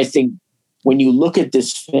 that's why I think when you look at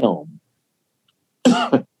this film,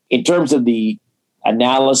 in terms of the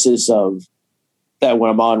analysis of that what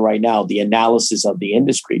I'm on right now, the analysis of the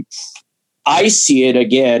industry, I see it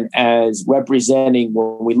again as representing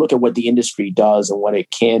when we look at what the industry does and what it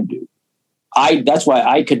can do. That's why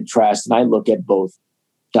I contrast and I look at both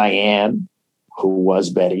Diane, who was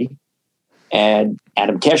Betty, and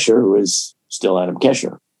Adam Kesher, who is still Adam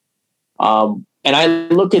Kesher. And I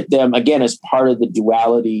look at them again as part of the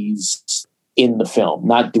dualities in the film,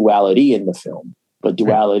 not duality in the film, but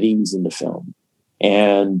dualities in the film.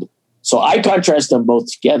 And so I contrast them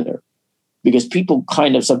both together because people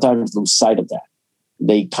kind of sometimes lose sight of that.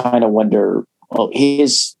 They kind of wonder,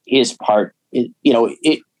 his part,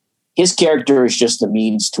 his character is just a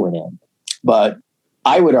means to an end. But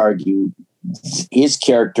I would argue his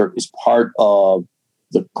character is part of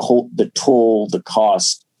the toll, the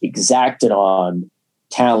cost exacted on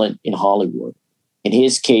talent in Hollywood. In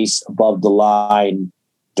his case, above the line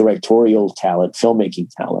directorial talent, filmmaking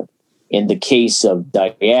talent. In the case of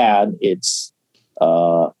Diane, it's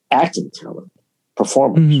acting talent,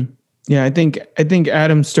 performance. Mm-hmm. Yeah, I think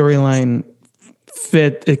Adam's storyline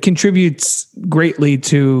it contributes greatly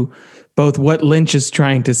to both what Lynch is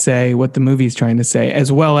trying to say, what the movie's trying to say,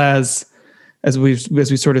 as well as we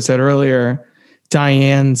sort of said earlier,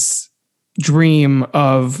 Diane's dream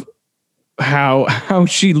of how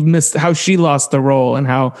she lost the role and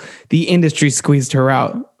how the industry squeezed her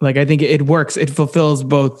out. Like, I think it works. It fulfills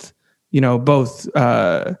both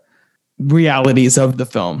realities of the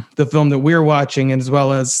film that we're watching, as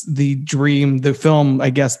well as the film, I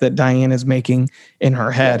guess, that Diane is making in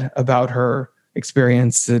her head about her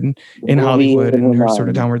experience in Hollywood and her sort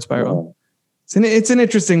of downward spiral. It's an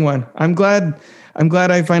interesting one. I'm glad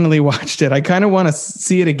I finally watched it. I kind of want to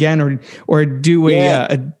see it again or do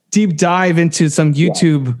a deep dive into some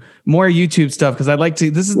more YouTube stuff. Cause I'd like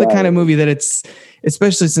to, this is the kind of movie that it's,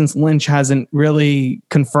 especially since Lynch hasn't really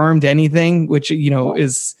confirmed anything, which,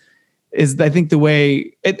 is I think the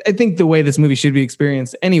way this movie should be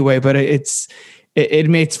experienced anyway, but it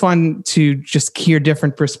makes fun to just hear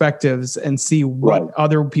different perspectives and see what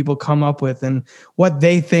other people come up with and what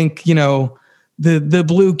they think, the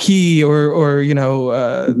Blue Key or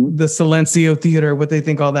the Silencio Theater, what they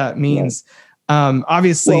think all that means.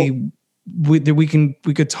 Obviously we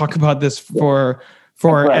could talk about this for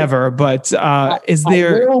forever, but is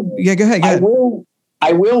there, go ahead.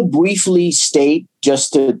 I will briefly state,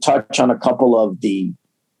 just to touch on a couple of the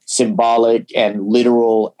symbolic and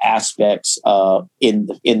literal aspects in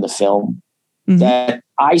the film, that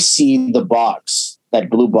I see the box, that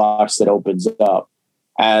blue box that opens up,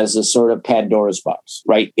 as a sort of Pandora's box,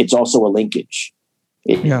 right? It's also a linkage.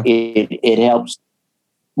 It helps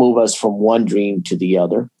move us from one dream to the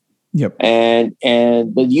other. Yep. And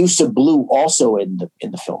the use of blue also in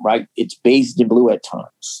the film, right? It's bathed in blue at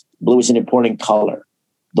times. Blue is an important color.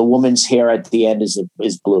 The woman's hair at the end is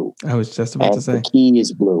blue. I was just about to say the key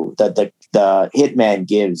is blue. That the hitman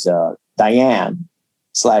gives Diane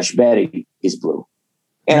 / Betty is blue.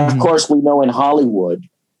 And of course, we know in Hollywood,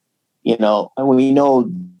 and we know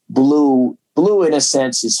blue in a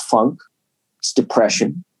sense is funk. It's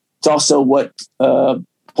depression. It's also what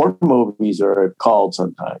porn movies are called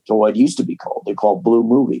sometimes, or what used to be called. They're called blue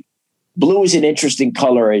movie. Blue is an interesting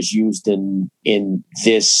color as used in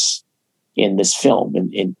this film,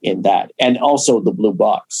 in that, and also the blue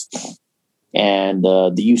box and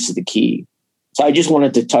the use of the key. So I just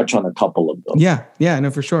wanted to touch on a couple of those. Yeah, no,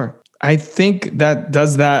 for sure. I think that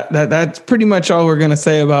does that. That's pretty much all we're going to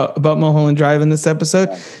say about Mulholland Drive in this episode.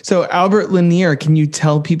 Yeah. So Albert Lanier, can you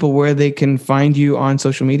tell people where they can find you on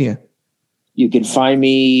social media? You can find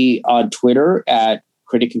me on Twitter at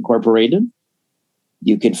Critic Incorporated.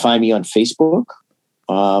 You can find me on Facebook.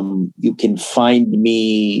 You can find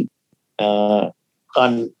me on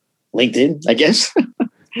LinkedIn, I guess.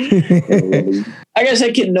 I guess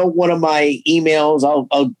I can note one of my emails.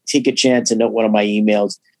 I'll take a chance and note one of my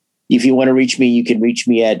emails. if you want to reach me, you can reach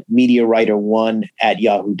me at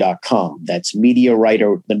mediawriter1@yahoo.com. That's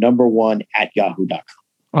mediawriter1@yahoo.com.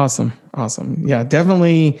 Awesome. Yeah,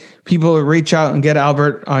 definitely people reach out and get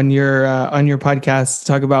Albert on your podcast to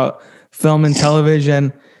talk about film and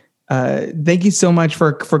television. Thank you so much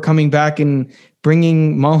for coming back and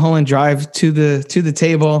bringing Mulholland Drive to the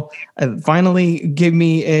table. Finally gave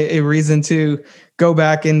me a reason to go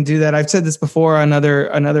back and do that. I've said this before on other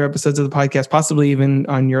episodes of the podcast, possibly even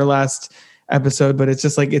on your last episode, but it's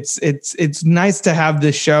just like it's nice to have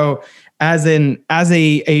this show as a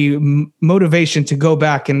motivation to go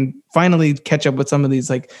back and finally catch up with some of these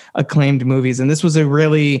like acclaimed movies. And this was a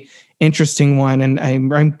really interesting one. And I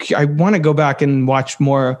want to go back and watch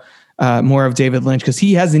more of David Lynch, because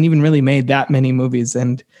he hasn't even really made that many movies.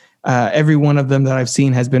 And every one of them that I've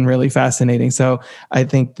seen has been really fascinating. So I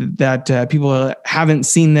think that people who haven't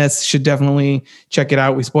seen this should definitely check it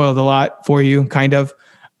out. We spoiled a lot for you, kind of.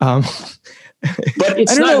 But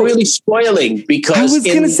it's not really spoiling, because I was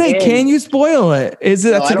going to say, can you spoil it? That's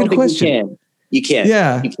a good question. You can.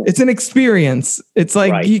 Yeah. You can. It's an experience. It's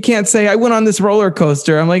like, right. You can't say I went on this roller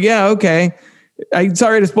coaster. I'm like, yeah, okay. I'm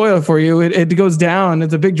sorry to spoil it for you. It goes down.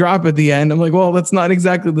 It's a big drop at the end. I'm like, well, that's not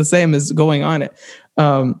exactly the same as going on it.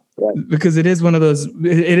 Right. Because it is one of those,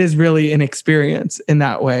 it is really an experience in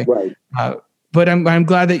that way. Right. But I'm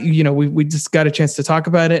glad that, we just got a chance to talk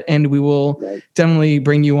about it, and we will definitely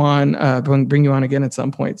bring you on again at some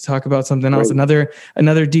point to talk about something else,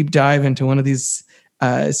 another deep dive into one of these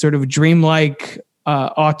sort of dreamlike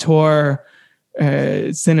auteur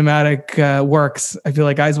cinematic works. I feel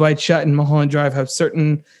like Eyes Wide Shut and Mulholland Drive have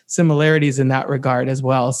certain similarities in that regard as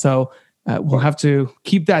well. So we'll have to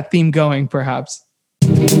keep that theme going, perhaps.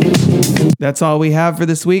 That's all we have for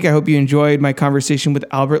this week. I hope you enjoyed my conversation with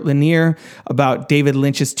Albert Lanier about David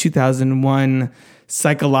Lynch's 2001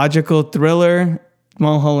 psychological thriller,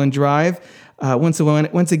 Mulholland Drive. Once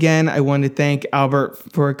again, I want to thank Albert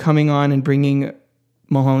for coming on and bringing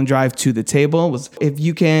Mulholland Drive to the table. If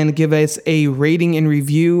you can give us a rating and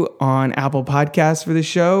review on Apple Podcasts for the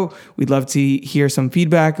show, we'd love to hear some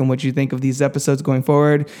feedback on what you think of these episodes going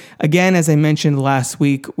forward. Again, as I mentioned last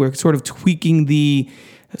week, we're sort of tweaking the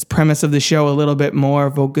premise of the show a little bit more,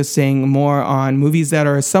 focusing more on movies that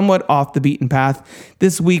are somewhat off the beaten path.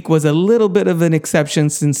 This week was a little bit of an exception,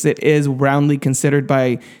 since it is roundly considered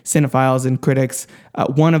by cinephiles and critics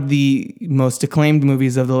one of the most acclaimed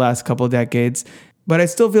movies of the last couple of decades. But I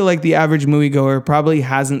still feel like the average moviegoer probably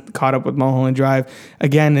hasn't caught up with Mulholland Drive.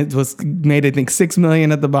 Again, it was made, I think, $6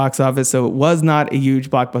 million at the box office, so it was not a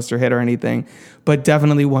huge blockbuster hit or anything, but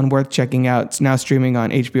definitely one worth checking out. It's now streaming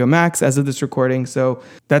on HBO Max as of this recording. So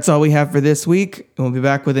that's all we have for this week. We'll be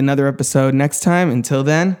back with another episode next time. Until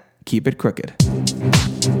then, keep it crooked.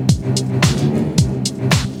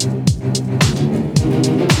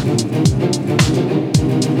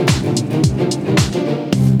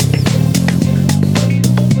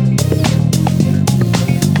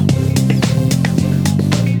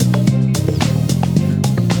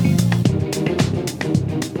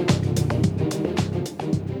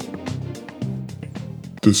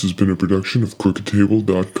 This has been a production of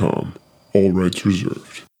CrookedTable.com. All rights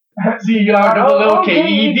reserved.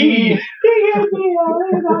 CROOKED.